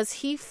because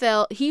he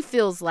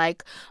feels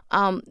like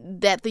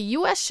that the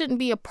U.S. shouldn't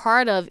be a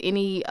part of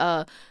any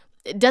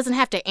it doesn't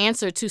have to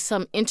answer to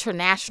some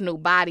international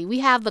body.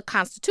 We have the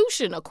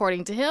Constitution,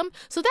 according to him.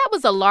 So that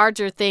was a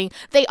larger thing.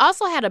 They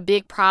also had a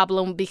big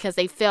problem because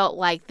they felt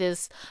like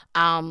this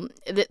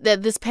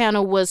that this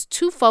panel was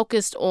too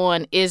focused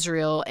on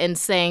Israel and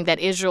saying that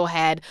Israel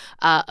had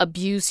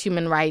abused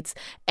human rights.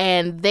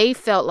 And they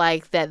felt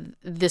like that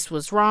this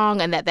was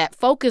wrong and that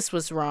focus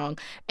was wrong.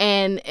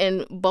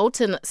 And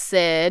Bolton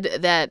said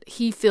that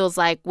he feels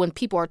like when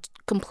people are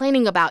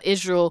complaining about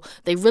Israel,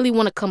 they really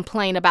want to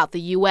complain about the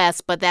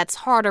U.S., but that's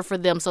harder for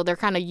them, so they're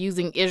kind of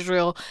using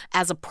Israel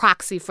as a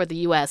proxy for the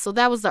U.S. So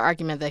that was the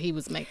argument that he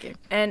was making.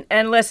 And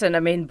listen, I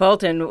mean,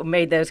 Bolton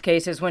made those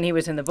cases when he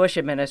was in the Bush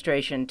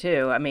administration,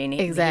 too. I mean,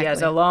 he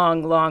has a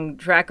long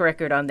track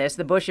record on this.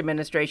 The Bush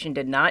administration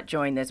did not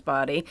join this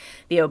body.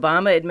 The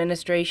Obama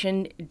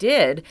administration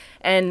did.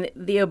 And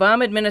the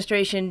Obama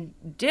administration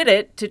did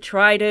it to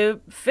try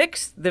to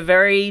fix the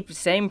very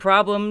same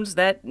problems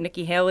that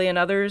Nikki Haley and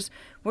others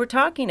were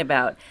talking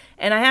about.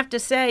 And I have to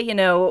say,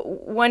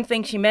 one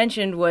thing she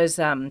mentioned was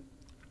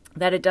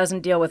that it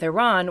doesn't deal with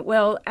Iran.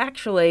 Well,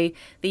 actually,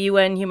 the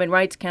UN Human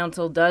Rights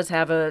Council does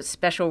have a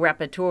special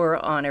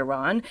rapporteur on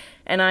Iran.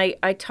 And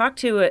I talked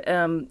to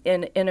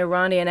an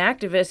Iranian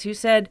activist who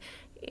said,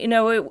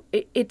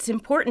 it's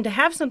important to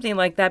have something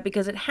like that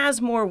because it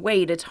has more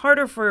weight. It's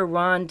harder for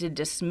Iran to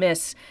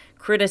dismiss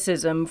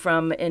criticism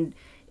from an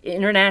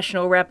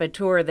international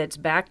rapporteur that's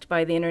backed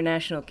by the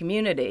international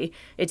community.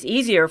 It's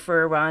easier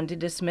for Iran to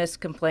dismiss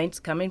complaints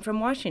coming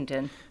from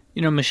Washington.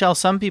 Michelle,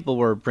 some people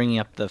were bringing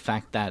up the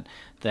fact that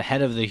the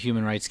head of the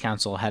Human Rights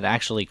Council had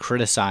actually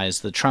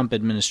criticized the Trump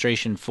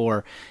administration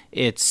for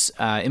its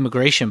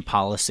immigration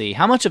policy.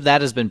 How much of that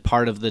has been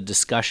part of the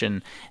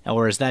discussion,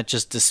 or is that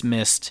just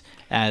dismissed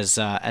as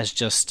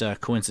just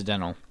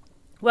coincidental?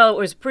 Well, it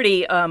was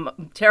pretty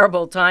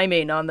terrible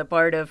timing on the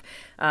part of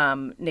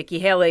Nikki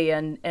Haley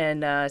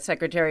and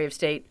Secretary of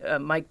State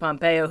Mike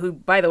Pompeo, who,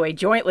 by the way,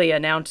 jointly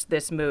announced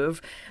this move,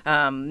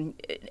 and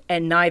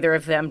neither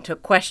of them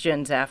took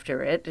questions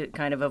after it,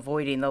 kind of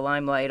avoiding the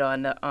limelight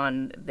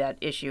on that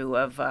issue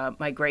of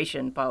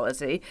migration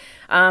policy.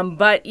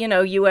 But,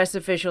 U.S.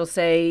 officials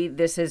say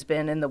this has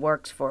been in the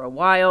works for a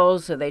while,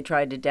 so they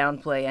tried to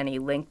downplay any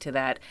link to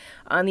that.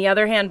 On the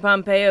other hand,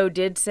 Pompeo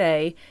did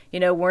say,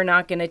 we're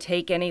not going to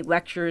take any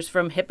lectures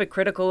from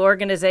hypocritical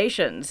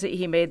organizations.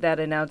 He made that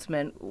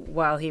announcement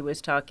while he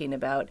was talking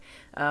about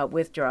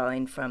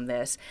withdrawing from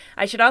this.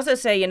 I should also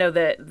say,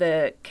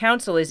 the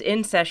council is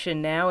in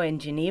session now in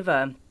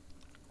Geneva,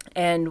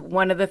 and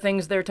one of the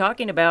things they're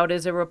talking about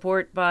is a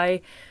report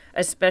by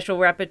a special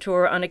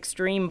rapporteur on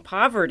extreme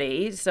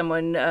poverty,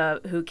 someone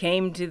who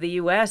came to the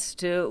U.S.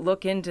 to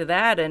look into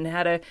that and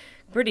had a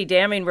pretty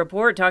damning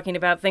report talking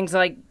about things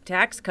like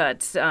tax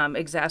cuts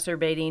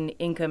exacerbating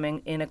income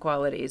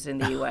inequalities in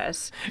the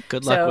U.S.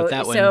 Good luck with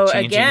that one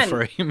changing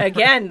for him.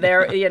 Again,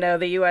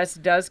 the U.S.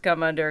 does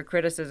come under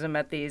criticism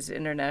at these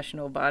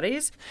international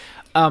bodies.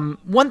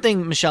 One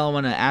thing, Michelle, I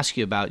want to ask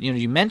you about.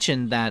 You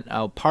mentioned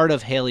that part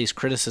of Haley's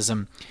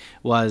criticism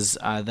was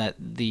that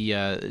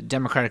the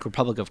Democratic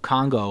Republic of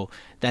Congo,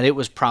 that it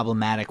was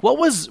problematic.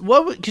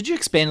 Could you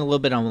expand a little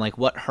bit on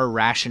what her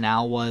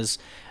rationale was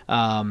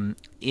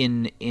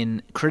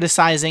in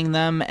criticizing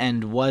them,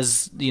 and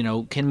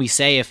can we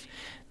say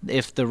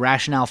if the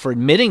rationale for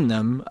admitting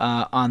them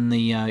on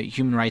the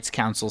Human Rights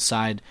Council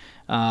side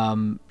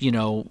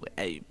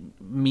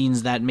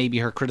means that maybe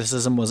her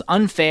criticism was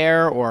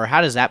unfair, or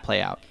how does that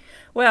play out?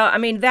 Well, I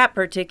mean, that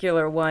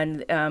particular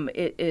one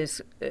it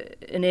is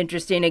an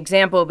interesting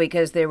example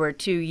because there were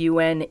 2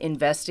 UN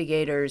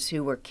investigators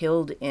who were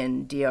killed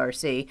in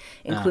DRC,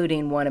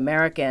 including one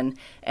American,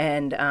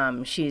 and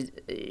she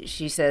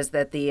says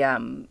that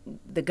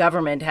the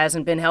government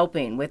hasn't been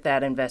helping with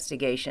that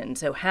investigation.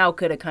 So how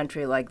could a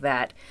country like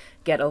that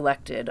get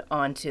elected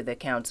onto the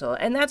council?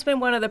 And that's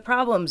been one of the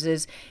problems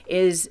is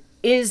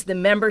the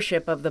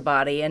membership of the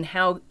body and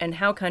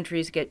how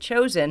countries get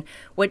chosen.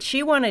 What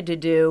she wanted to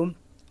do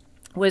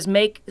was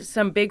make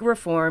some big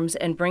reforms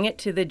and bring it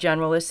to the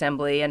General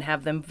Assembly and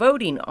have them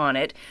voting on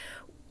it.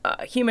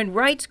 Human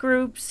rights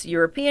groups,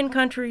 European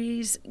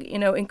countries,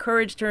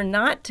 encouraged her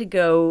not to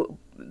go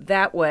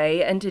that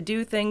way and to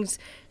do things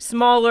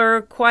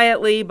smaller,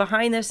 quietly,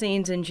 behind the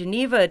scenes in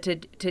Geneva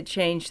to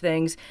change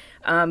things.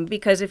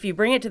 Because if you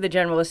bring it to the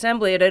General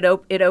Assembly,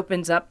 it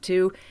opens up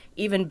to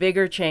even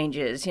bigger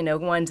changes,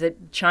 ones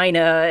that China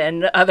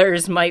and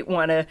others might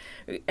want to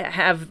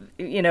have,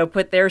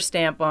 put their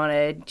stamp on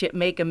it,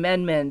 make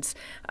amendments.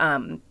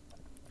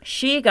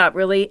 She got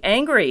really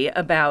angry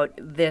about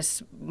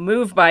this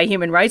move by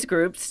human rights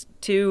groups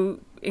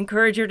to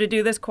encourage her to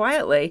do this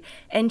quietly.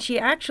 And she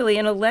actually,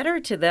 in a letter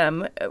to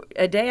them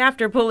a day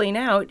after pulling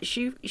out,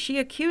 she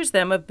accused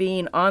them of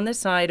being on the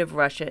side of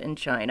Russia and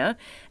China.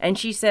 And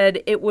she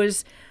said it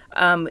was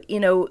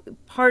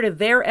part of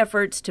their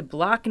efforts to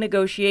block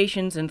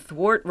negotiations and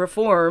thwart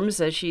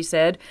reforms, as she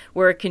said,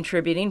 were a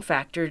contributing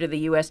factor to the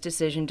U.S.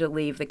 decision to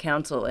leave the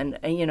council. And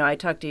I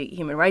talked to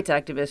human rights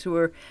activists who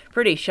were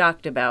pretty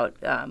shocked about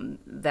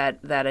that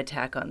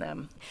attack on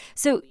them.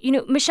 So,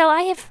 Michelle,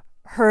 I have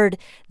heard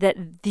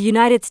that the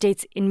United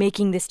States, in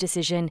making this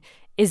decision,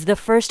 is the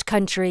first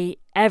country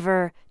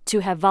ever to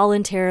have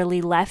voluntarily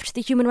left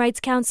the Human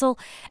Rights Council.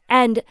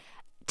 And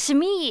to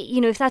me,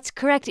 if that's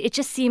correct, it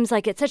just seems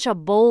like it's such a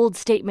bold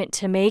statement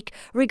to make,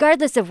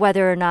 regardless of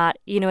whether or not,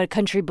 a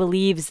country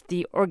believes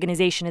the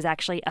organization is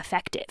actually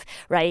effective,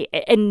 right?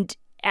 And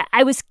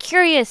I was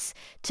curious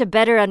to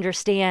better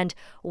understand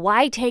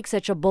why take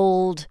such a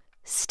bold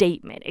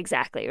statement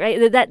exactly,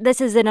 right? That this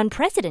is an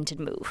unprecedented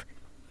move.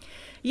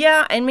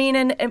 Yeah, I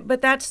mean,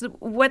 but that's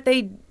what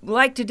they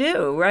like to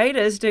do, right?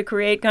 Is to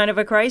create kind of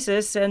a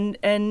crisis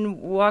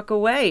and walk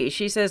away.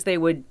 She says they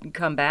would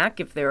come back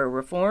if there are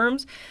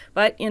reforms,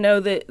 but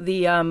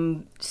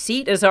the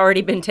seat has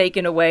already been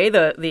taken away.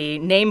 The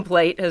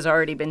nameplate has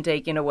already been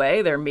taken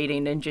away. They're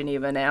meeting in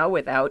Geneva now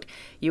without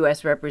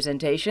U.S.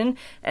 representation,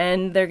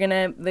 and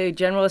the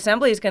General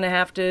Assembly is going to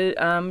have to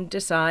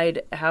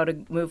decide how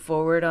to move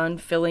forward on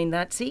filling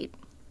that seat.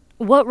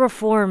 What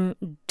reform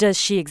does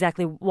she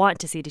exactly want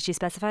to see? Did she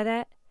specify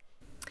that?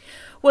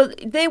 Well,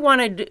 they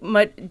wanted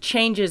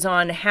changes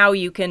on how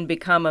you can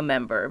become a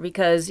member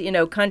because,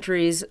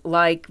 countries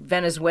like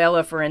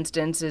Venezuela, for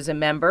instance, is a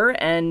member.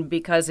 And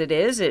because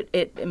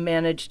it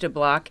managed to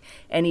block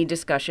any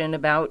discussion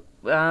about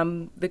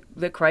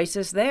the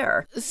crisis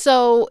there.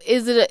 So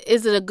is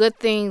it a good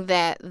thing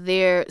that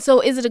they're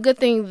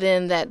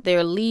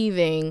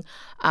leaving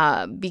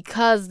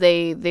because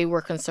they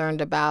were concerned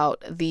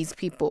about these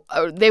people,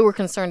 or they were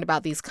concerned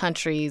about these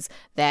countries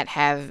that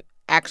have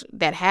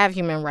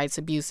human rights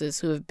abuses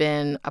who have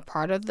been a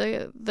part of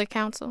the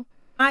council?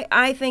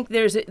 I think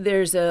there's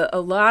a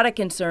lot of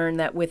concern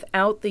that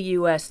without the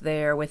U.S.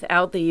 there,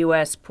 without the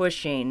U.S.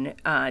 pushing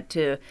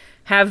to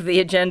have the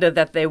agenda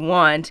that they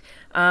want,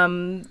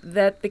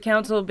 that the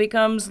council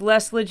becomes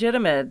less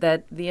legitimate,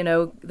 that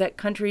that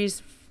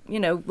countries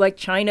like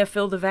China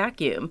fill the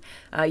vacuum.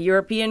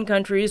 European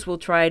countries will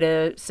try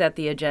to set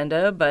the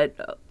agenda,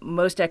 but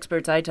most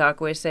experts I talk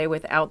with say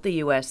without the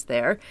U.S.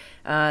 there,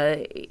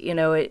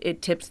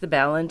 it tips the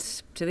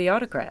balance to the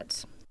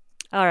autocrats.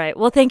 All right.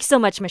 Well, thank you so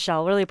much,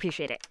 Michelle. Really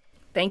appreciate it.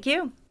 Thank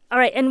you. All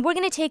right. And we're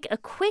going to take a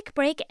quick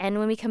break. And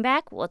when we come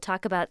back, we'll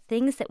talk about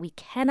things that we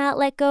cannot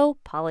let go,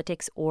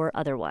 politics or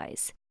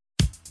otherwise.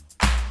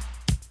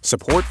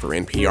 Support for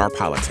NPR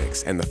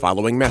Politics and the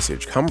following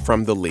message come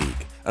from The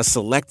League, a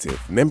selective,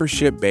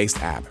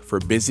 membership-based app for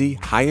busy,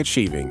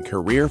 high-achieving,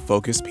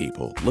 career-focused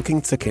people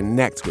looking to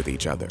connect with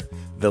each other.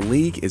 The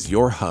League is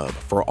your hub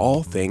for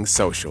all things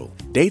social.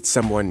 Date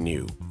someone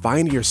new,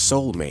 find your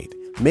soulmate,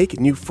 make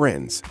new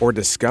friends, or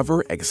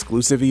discover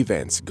exclusive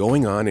events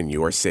going on in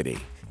your city.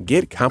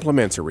 Get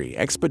complimentary,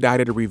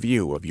 expedited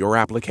review of your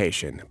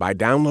application by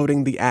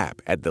downloading the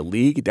app at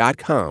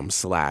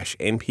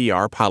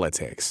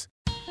theleague.com/NPRPolitics.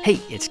 Hey,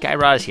 it's Guy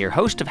Raz here,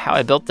 host of How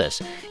I Built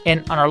This.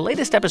 And on our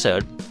latest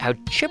episode, how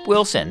Chip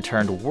Wilson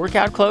turned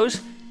workout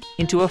clothes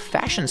into a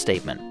fashion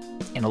statement.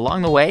 And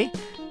along the way,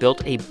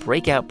 built a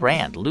breakout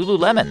brand,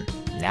 Lululemon,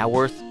 now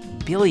worth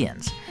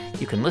billions.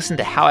 You can listen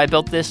to How I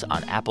Built This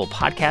on Apple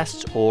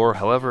Podcasts or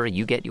however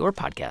you get your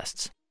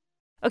podcasts.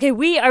 Okay,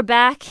 we are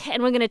back,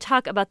 and we're going to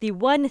talk about the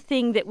one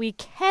thing that we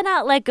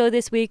cannot let go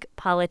this week,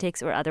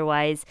 politics or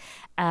otherwise.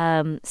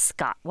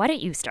 Scott, why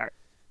don't you start?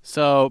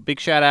 So, big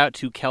shout out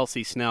to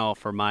Kelsey Snell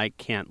for my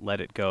Can't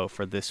Let It Go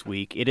for this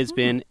week. It has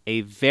been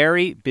a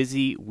very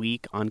busy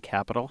week on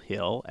Capitol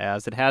Hill,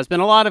 as it has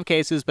been a lot of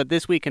cases, but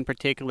this week in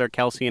particular,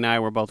 Kelsey and I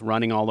were both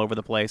running all over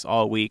the place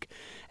all week.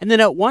 And then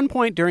at one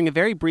point during a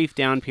very brief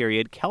down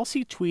period,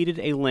 Kelsey tweeted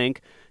a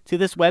link to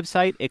this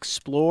website,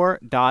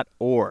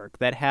 explore.org,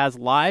 that has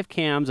live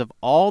cams of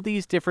all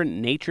these different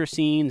nature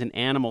scenes and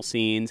animal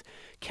scenes.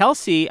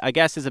 Kelsey, I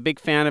guess, is a big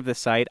fan of the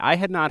site. I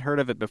had not heard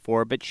of it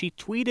before, but she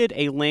tweeted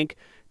a link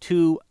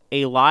to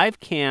a live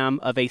cam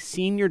of a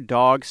senior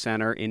dog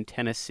center in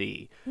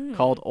Tennessee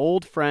called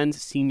Old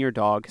Friends Senior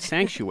Dog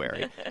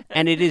Sanctuary.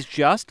 And it is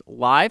just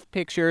live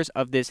pictures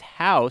of this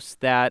house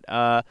that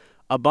a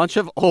bunch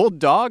of old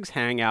dogs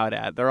hang out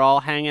at. They're all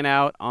hanging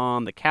out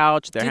on the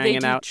couch. They're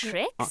hanging out. Do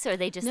they do tricks, or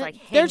they just hang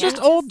They're out? just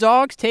old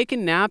dogs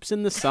taking naps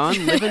in the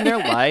sun, living their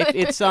life.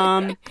 It's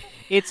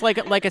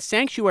like a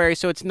sanctuary,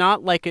 so it's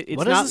not like it's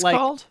What not is this like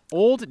called?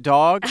 Old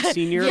Dog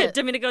Senior. Yeah,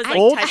 Domenico's like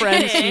Old typing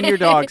Friends it in. Senior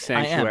Dog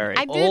Sanctuary.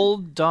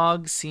 Old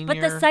Dog Senior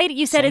But the site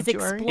you said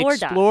Sanctuary? is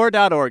explore.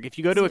 Explore.org. If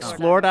you go to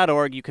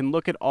explore.org, you can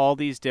look at all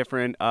these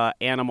different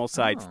animal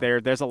sites.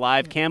 There's a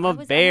live cam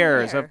of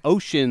bears, of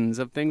oceans,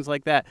 of things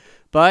like that.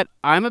 But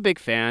I'm a big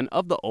fan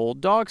of the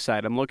old dog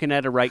site. I'm looking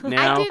at it right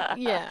now.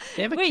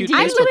 They have a Wait, cute do you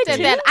I Facebook looked at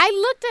page. that. I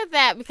looked at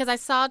that because I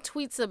saw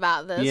tweets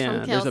about this from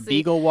Kelsey. There's a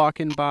beagle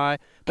walking by.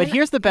 But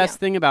here's the best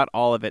thing about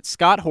all of it.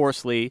 Scott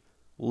Horsley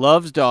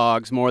loves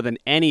dogs more than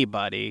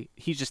anybody.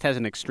 He just has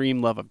an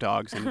extreme love of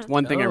dogs, and it's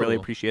one thing I really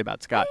appreciate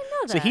about Scott.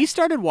 So he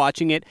started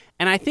watching it,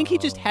 and I think he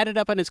just had it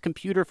up on his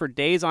computer for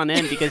days on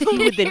end because he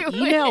would then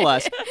email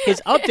us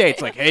his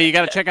updates like, hey, you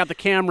got to check out the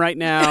cam right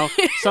now.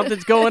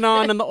 Something's going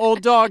on in the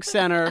old dog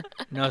center.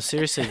 No,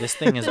 seriously, this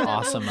thing is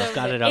awesome. I've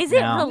got it up Is it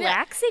now.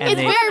 relaxing? And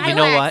It's they- very you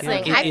know what?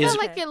 relaxing. It I is- feel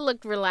like it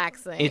looked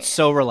relaxing. It's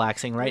so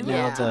relaxing right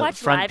now. Yeah. The Watch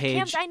front live page.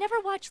 cams. I never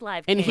watch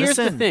live And cams. here's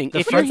the Listen, thing. the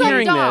If front you're page-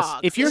 hearing this, dogs.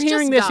 if you're It's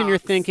hearing just this and you're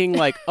dogs. thinking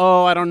like,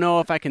 oh, I don't know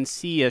if I can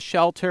see a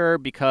shelter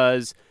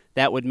because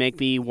that would make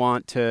me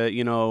want to,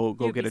 go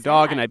You'd get be a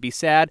dog sad. and I'd be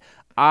sad.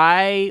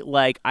 I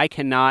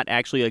cannot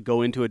actually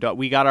go into a dog.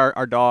 We got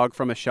our dog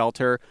from a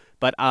shelter,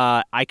 but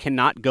I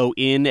cannot go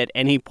in at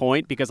any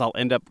point because I'll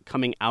end up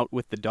coming out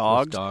with the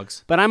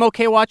dogs. But I'm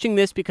okay watching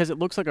this because it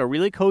looks like a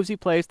really cozy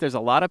place. There's a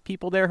lot of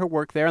people there who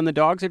work there, and the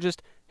dogs are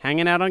just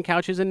hanging out on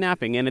couches and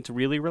napping, and it's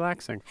really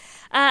relaxing.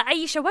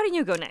 Aisha, why don't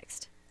you go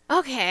next?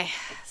 Okay,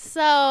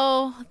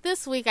 so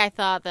this week I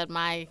thought that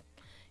my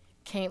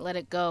Can't Let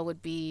It Go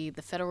would be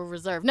the Federal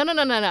Reserve. No.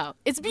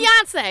 It's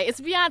Beyonce. It's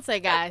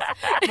Beyonce, guys.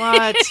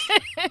 What?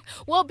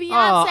 Well, Beyonce.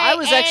 Oh, I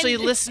was and- actually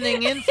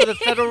listening in for the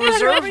Federal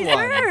Reserve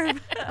one.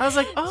 I was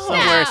like, oh.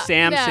 Somewhere No,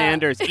 Sam no.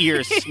 Sanders'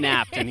 ears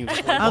snapped, and he was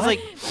like, I was like,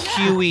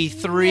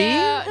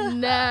 QE3?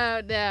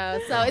 No.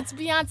 So it's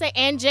Beyonce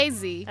and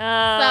Jay-Z. So Oh.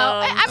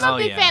 I'm a Oh,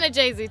 big yeah. fan of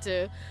Jay-Z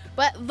too.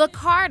 But the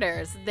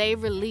Carters, they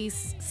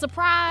released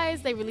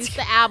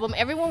the album.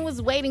 Everyone was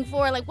waiting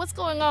for it. Like, what's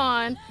going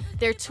on?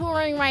 They're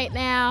touring right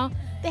now.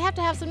 They have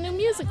to have some new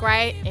music,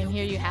 right? And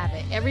here you have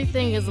it.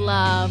 Everything is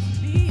Love.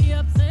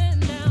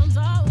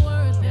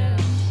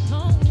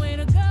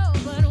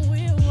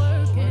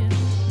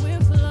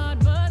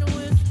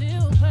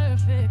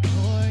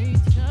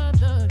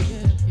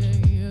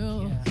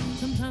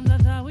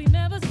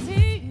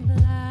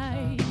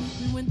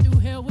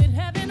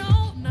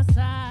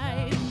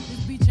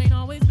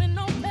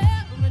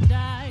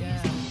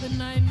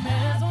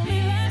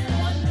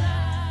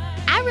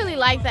 I really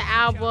like the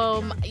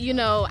album. I'm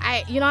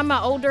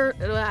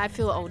I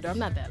feel older. I'm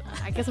not that.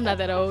 I guess I'm not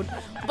that old,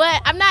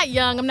 but I'm not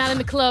young. I'm not in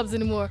the clubs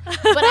anymore.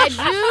 But I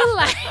do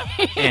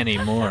like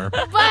Anymore.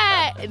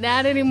 but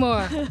not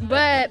anymore.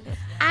 But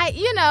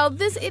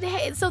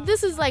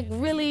this is like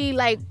really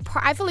like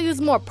I feel like this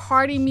is more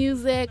party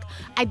music.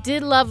 I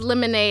did love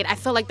Lemonade. I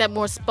feel like that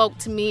more spoke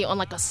to me on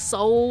like a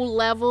soul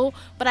level.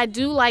 But I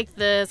do like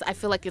this. I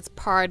feel like it's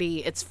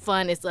party. It's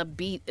fun. It's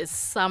upbeat. It's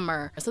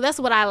summer. So that's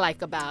what I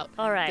like about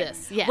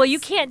this. Yes. Well, you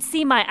can't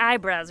see my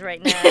eyebrows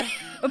right now,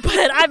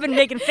 but I've been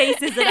making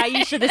faces at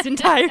Aisha this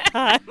entire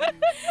time.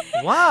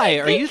 Why?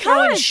 Are you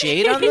throwing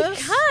shade on this?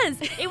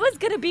 Because it was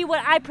going to be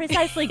what I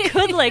precisely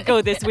could let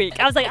go this week.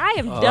 I was like, I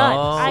am done.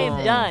 I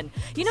am done.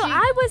 You know,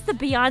 I was the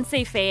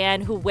Beyonce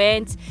fan who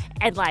went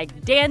and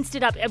like danced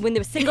it up when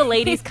there was Single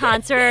Ladies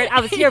concert.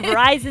 I was here at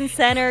Verizon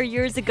Center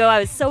years ago. I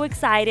was so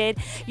excited.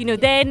 You know,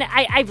 then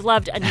I've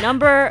loved a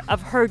number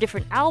of her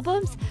different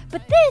albums.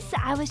 But this,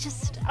 I was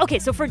just... Okay,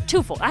 so for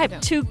twofold, I have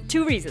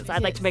two reasons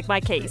I'd like to make my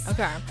case.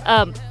 Okay.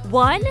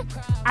 One,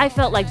 I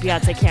felt like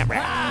Beyonce can't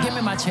rap. Give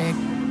me my check.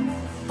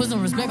 Put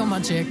some respect on my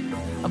check.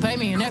 Pay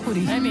me in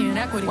equity.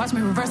 Watch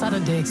me reverse out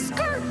of dicks.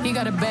 He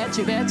got a bad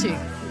chick.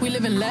 We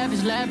live in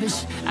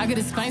lavish. I got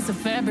expensive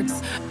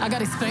fabrics. I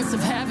got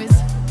expensive habits.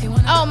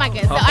 Oh my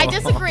goodness. So I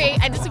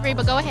disagree,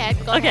 but go ahead.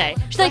 Okay.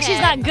 She's like, she's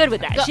not good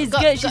with that. She's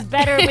good. She's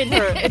better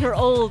in her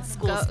old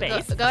school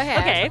space. Go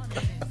ahead. Okay.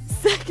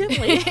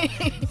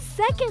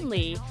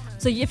 Secondly,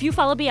 so if you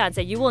follow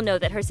Beyonce, you will know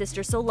that her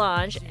sister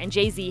Solange and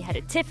Jay-Z had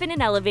a tiff in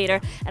an elevator,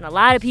 and a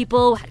lot of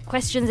people had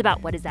questions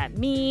about what does that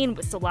mean?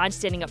 Was Solange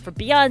standing up for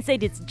Beyonce?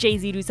 Did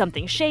Jay-Z do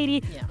something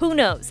shady? Yeah. Who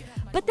knows?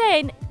 But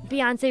then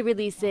Beyonce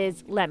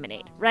releases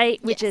Lemonade, right?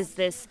 Which is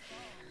this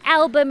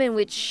album in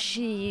which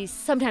she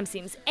sometimes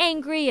seems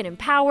angry and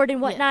empowered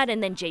and whatnot,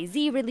 and then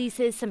Jay-Z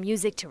releases some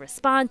music to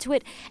respond to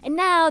it, and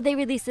now they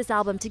release this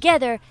album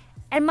together,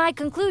 and my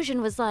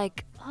conclusion was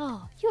like,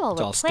 oh, you all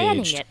were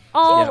planning staged. it.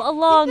 All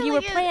along you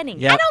were planning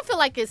it. I don't feel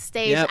like it's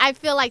staged. I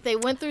feel like they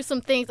went through some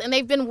things and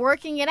they've been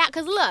working it out.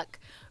 Because look,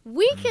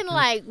 we can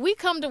we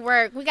come to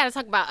work, we got to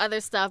talk about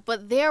other stuff,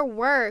 but their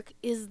work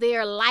is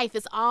their life.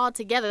 It's all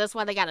together. That's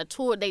why they got a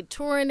tour. They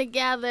touring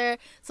together.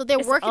 So they're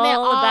working it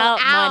all about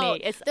out.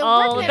 Money. They're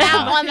working it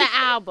out on the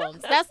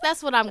albums.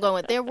 That's what I'm going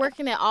with. They're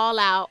working it all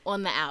out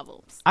on the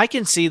albums. I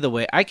can see the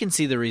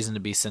reason to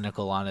be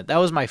cynical on it. That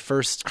was my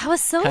first I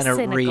was so kind of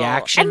cynical.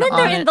 reaction. And then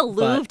they're in the but...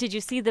 Louvre. Did you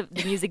see the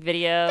music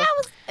video?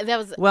 That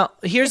was Well,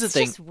 here's the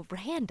thing. It's just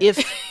random.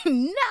 It's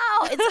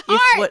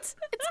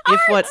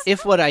art.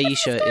 If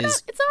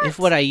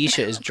what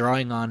Aisha is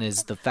drawing on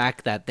is the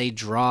fact that they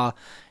draw,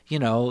 you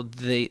know,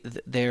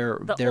 their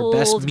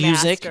best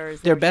music,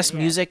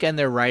 music and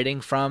their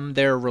writing from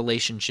their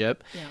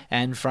relationship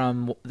and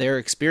from their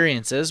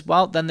experiences,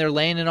 well, then they're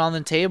laying it on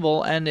the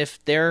table, and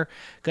if they're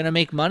going to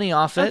make money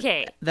off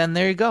it, then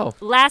there you go.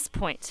 Last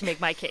point to make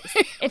my case.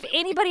 If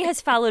anybody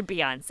has followed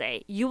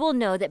Beyonce, you will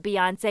know that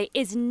Beyonce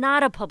is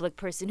not a public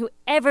person who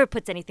ever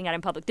puts anything out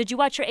in public. Did you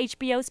watch her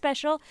HBO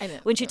special? I know.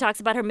 When she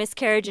talks about her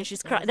miscarriage and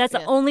she's crying. That's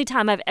the only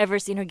time I've ever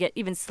seen her get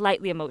even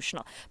slightly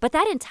emotional. But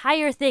that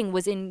entire thing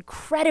was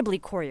incredibly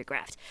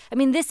choreographed. I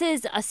mean, this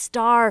is a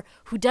star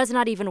who does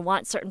not even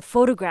want certain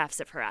photographs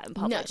of her out in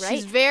public, right?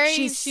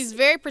 She's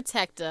very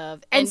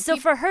protective. And so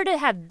for her to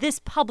have this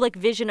public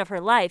vision of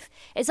her life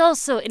is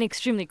also an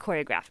extremely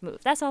choreographed move.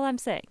 That's all I'm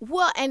saying.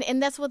 Well,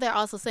 and that's what they're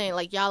also saying.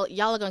 Like, y'all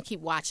are gonna keep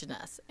watching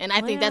us, and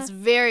I think that's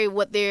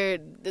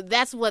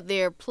what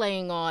they're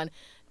playing on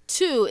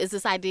too. Is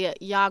this idea?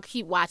 Y'all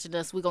keep watching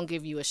us. We're gonna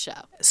give you a show.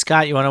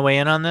 Scott, you want to weigh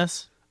in on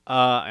this?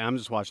 I'm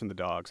just watching the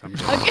dogs.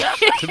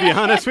 To be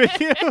honest with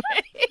you,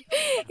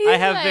 I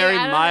have very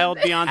mild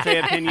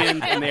Beyonce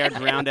opinions, and they are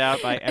drowned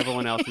out by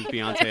everyone else's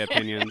Beyonce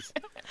opinions.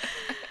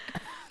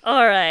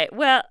 All right.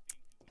 Well,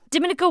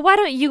 Domenico, why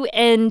don't you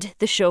end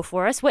the show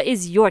for us? What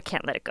is your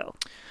Can't Let It Go?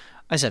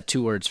 I just have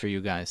two words for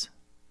you guys.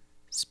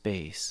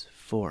 Space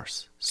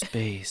Force.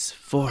 Space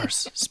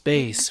Force.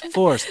 Space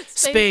Force.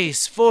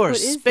 Space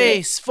Force.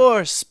 Space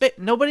Force.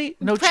 Nobody?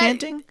 No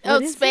chanting?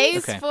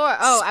 Space Force.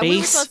 Oh, we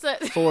were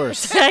supposed to...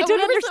 Force. I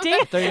don't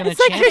understand. They're going to it's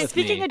like chant you're with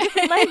speaking me. a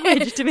different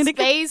language,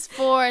 Domenico. Space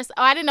Force.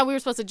 Oh, I didn't know we were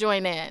supposed to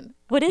join in.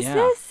 What is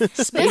this?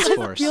 Space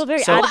Force. I feel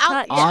very so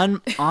out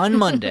of touch. on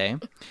Monday,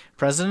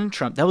 President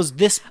Trump, that was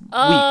this week,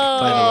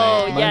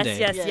 by the way, Monday.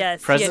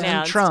 Yes.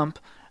 President Trump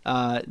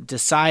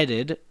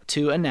decided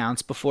to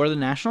announce before the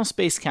National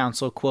Space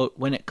Council, quote,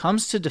 when it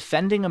comes to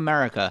defending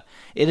America,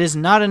 it is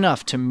not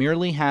enough to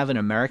merely have an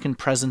American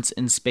presence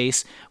in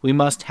space. We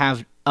must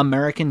have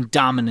American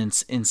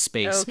dominance in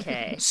space.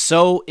 Okay.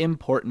 So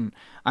important.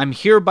 I'm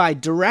hereby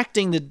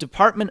directing the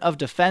Department of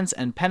Defense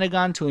and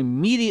Pentagon to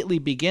immediately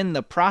begin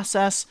the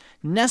process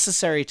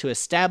necessary to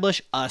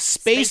establish a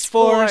Space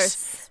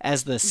Force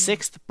as the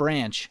sixth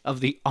branch of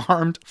the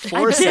armed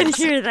forces. I did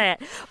hear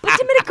that. But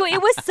Domenico, it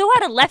was so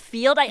out of left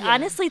field. I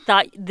honestly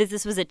thought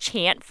this was a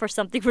chant for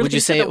something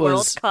related to the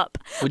World Cup.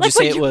 Would you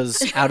say it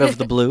was out of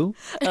the blue?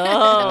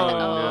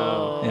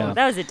 Oh, no. Yeah.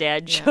 That was a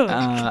dad joke.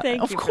 Thank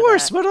you. Of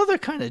course. What other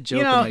kind of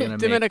joke am I going to make?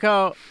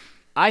 Domenico,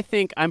 I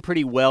think I'm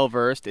pretty well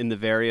versed in the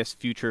various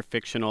future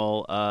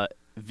fictional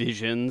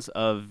visions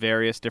of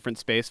various different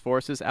space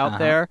forces out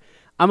there.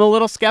 I'm a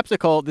little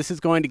skeptical this is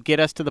going to get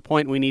us to the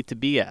point we need to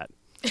be at.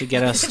 To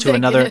get us to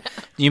another...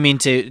 You mean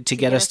to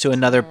get us to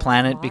another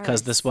planet Mars.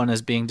 Because this one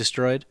is being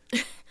destroyed?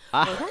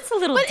 Well, that's a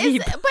little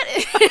deep.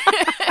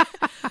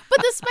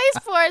 But the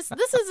Space Force,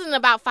 this isn't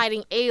about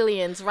fighting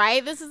aliens,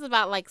 right? This is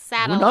about like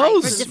satellites. Who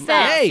knows?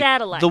 Defense, hey,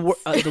 satellites.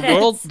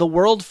 The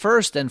world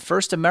first, and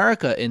first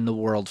America in the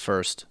world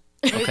first.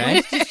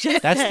 Okay?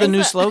 That's the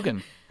new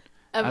slogan.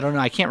 I don't know.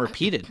 I can't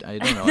repeat it. I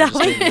don't know. I just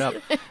made it up.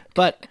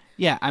 But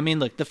Yeah, I mean,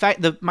 look,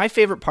 my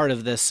favorite part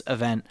of this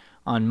event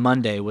on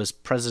Monday was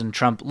President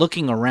Trump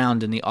looking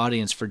around in the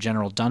audience for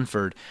General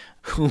Dunford,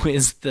 who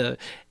is the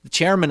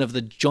chairman of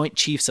the Joint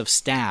Chiefs of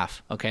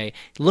Staff, okay,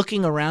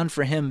 looking around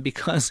for him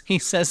because he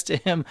says to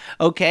him,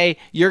 okay,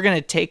 you're going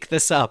to take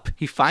this up.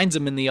 He finds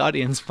him in the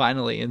audience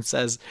finally and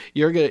says,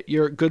 you're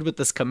good with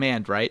this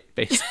command, right?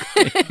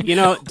 Basically.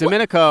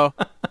 Domenico,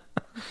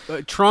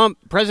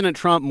 President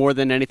Trump, more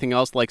than anything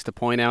else, likes to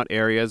point out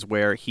areas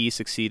where he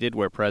succeeded,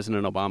 where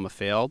President Obama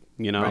failed,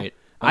 Right.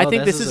 I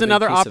think this is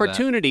another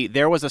opportunity.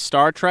 There was a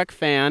Star Trek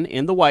fan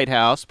in the White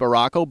House,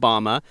 Barack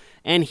Obama,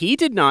 and he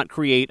did not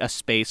create a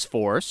space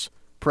force.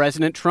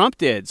 President Trump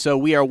did. So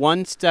we are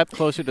one step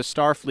closer to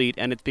Starfleet,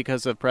 and it's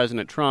because of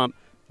President Trump,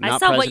 not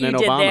President Obama. I saw what you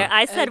did there.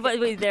 I said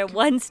they're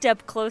one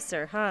step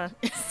closer, huh,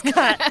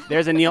 Scott?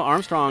 There's a Neil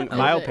Armstrong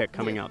biopic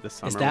coming out this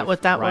summer. Is that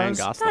what that Ryan was?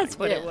 Gosling. That's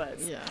what it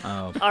was. Yeah.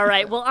 Oh. All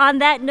right. Well, on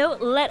that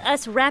note, let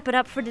us wrap it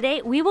up for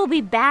today. We will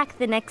be back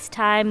the next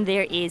time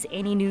there is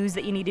any news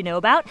that you need to know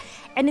about.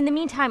 And in the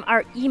meantime,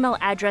 our email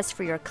address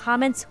for your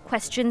comments,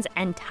 questions,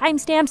 and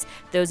timestamps,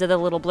 those are the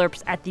little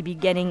blurbs at the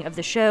beginning of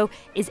the show,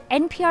 is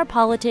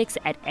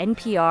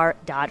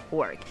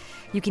nprpolitics@npr.org.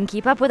 You can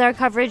keep up with our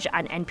coverage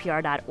on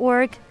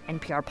npr.org,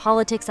 NPR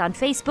Politics on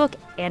Facebook,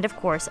 and, of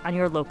course, on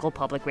your local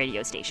public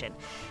radio station.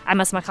 I'm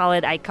Asma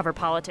Khalid. I cover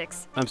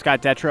politics. I'm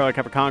Scott Detrow. I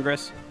cover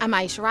Congress. I'm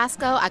Aisha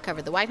Roscoe. I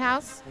cover the White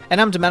House. And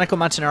I'm Domenico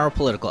Montanaro,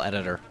 political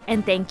editor.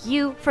 And thank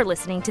you for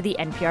listening to the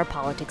NPR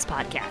Politics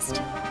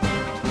Podcast.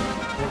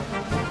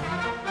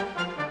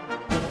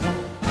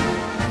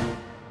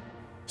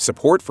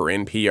 Support for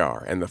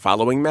NPR and the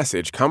following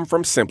message come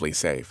from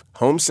SimpliSafe,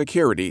 home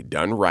security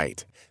done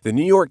right. The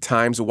New York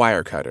Times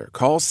Wirecutter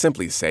calls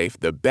SimpliSafe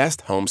the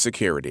best home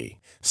security.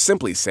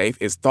 SimpliSafe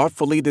is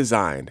thoughtfully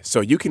designed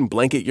so you can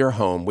blanket your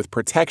home with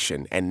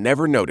protection and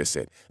never notice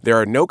it. There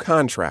are no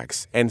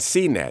contracts, and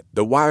CNET,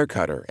 the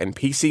Wirecutter, and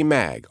PC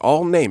Mag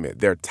all name it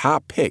their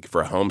top pick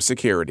for home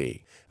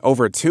security.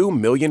 Over 2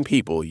 million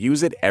people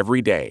use it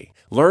every day.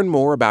 Learn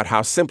more about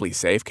how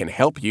SimpliSafe can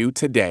help you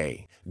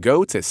today.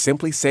 Go to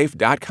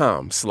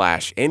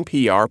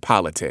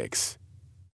simplisafe.com/NPRPolitics.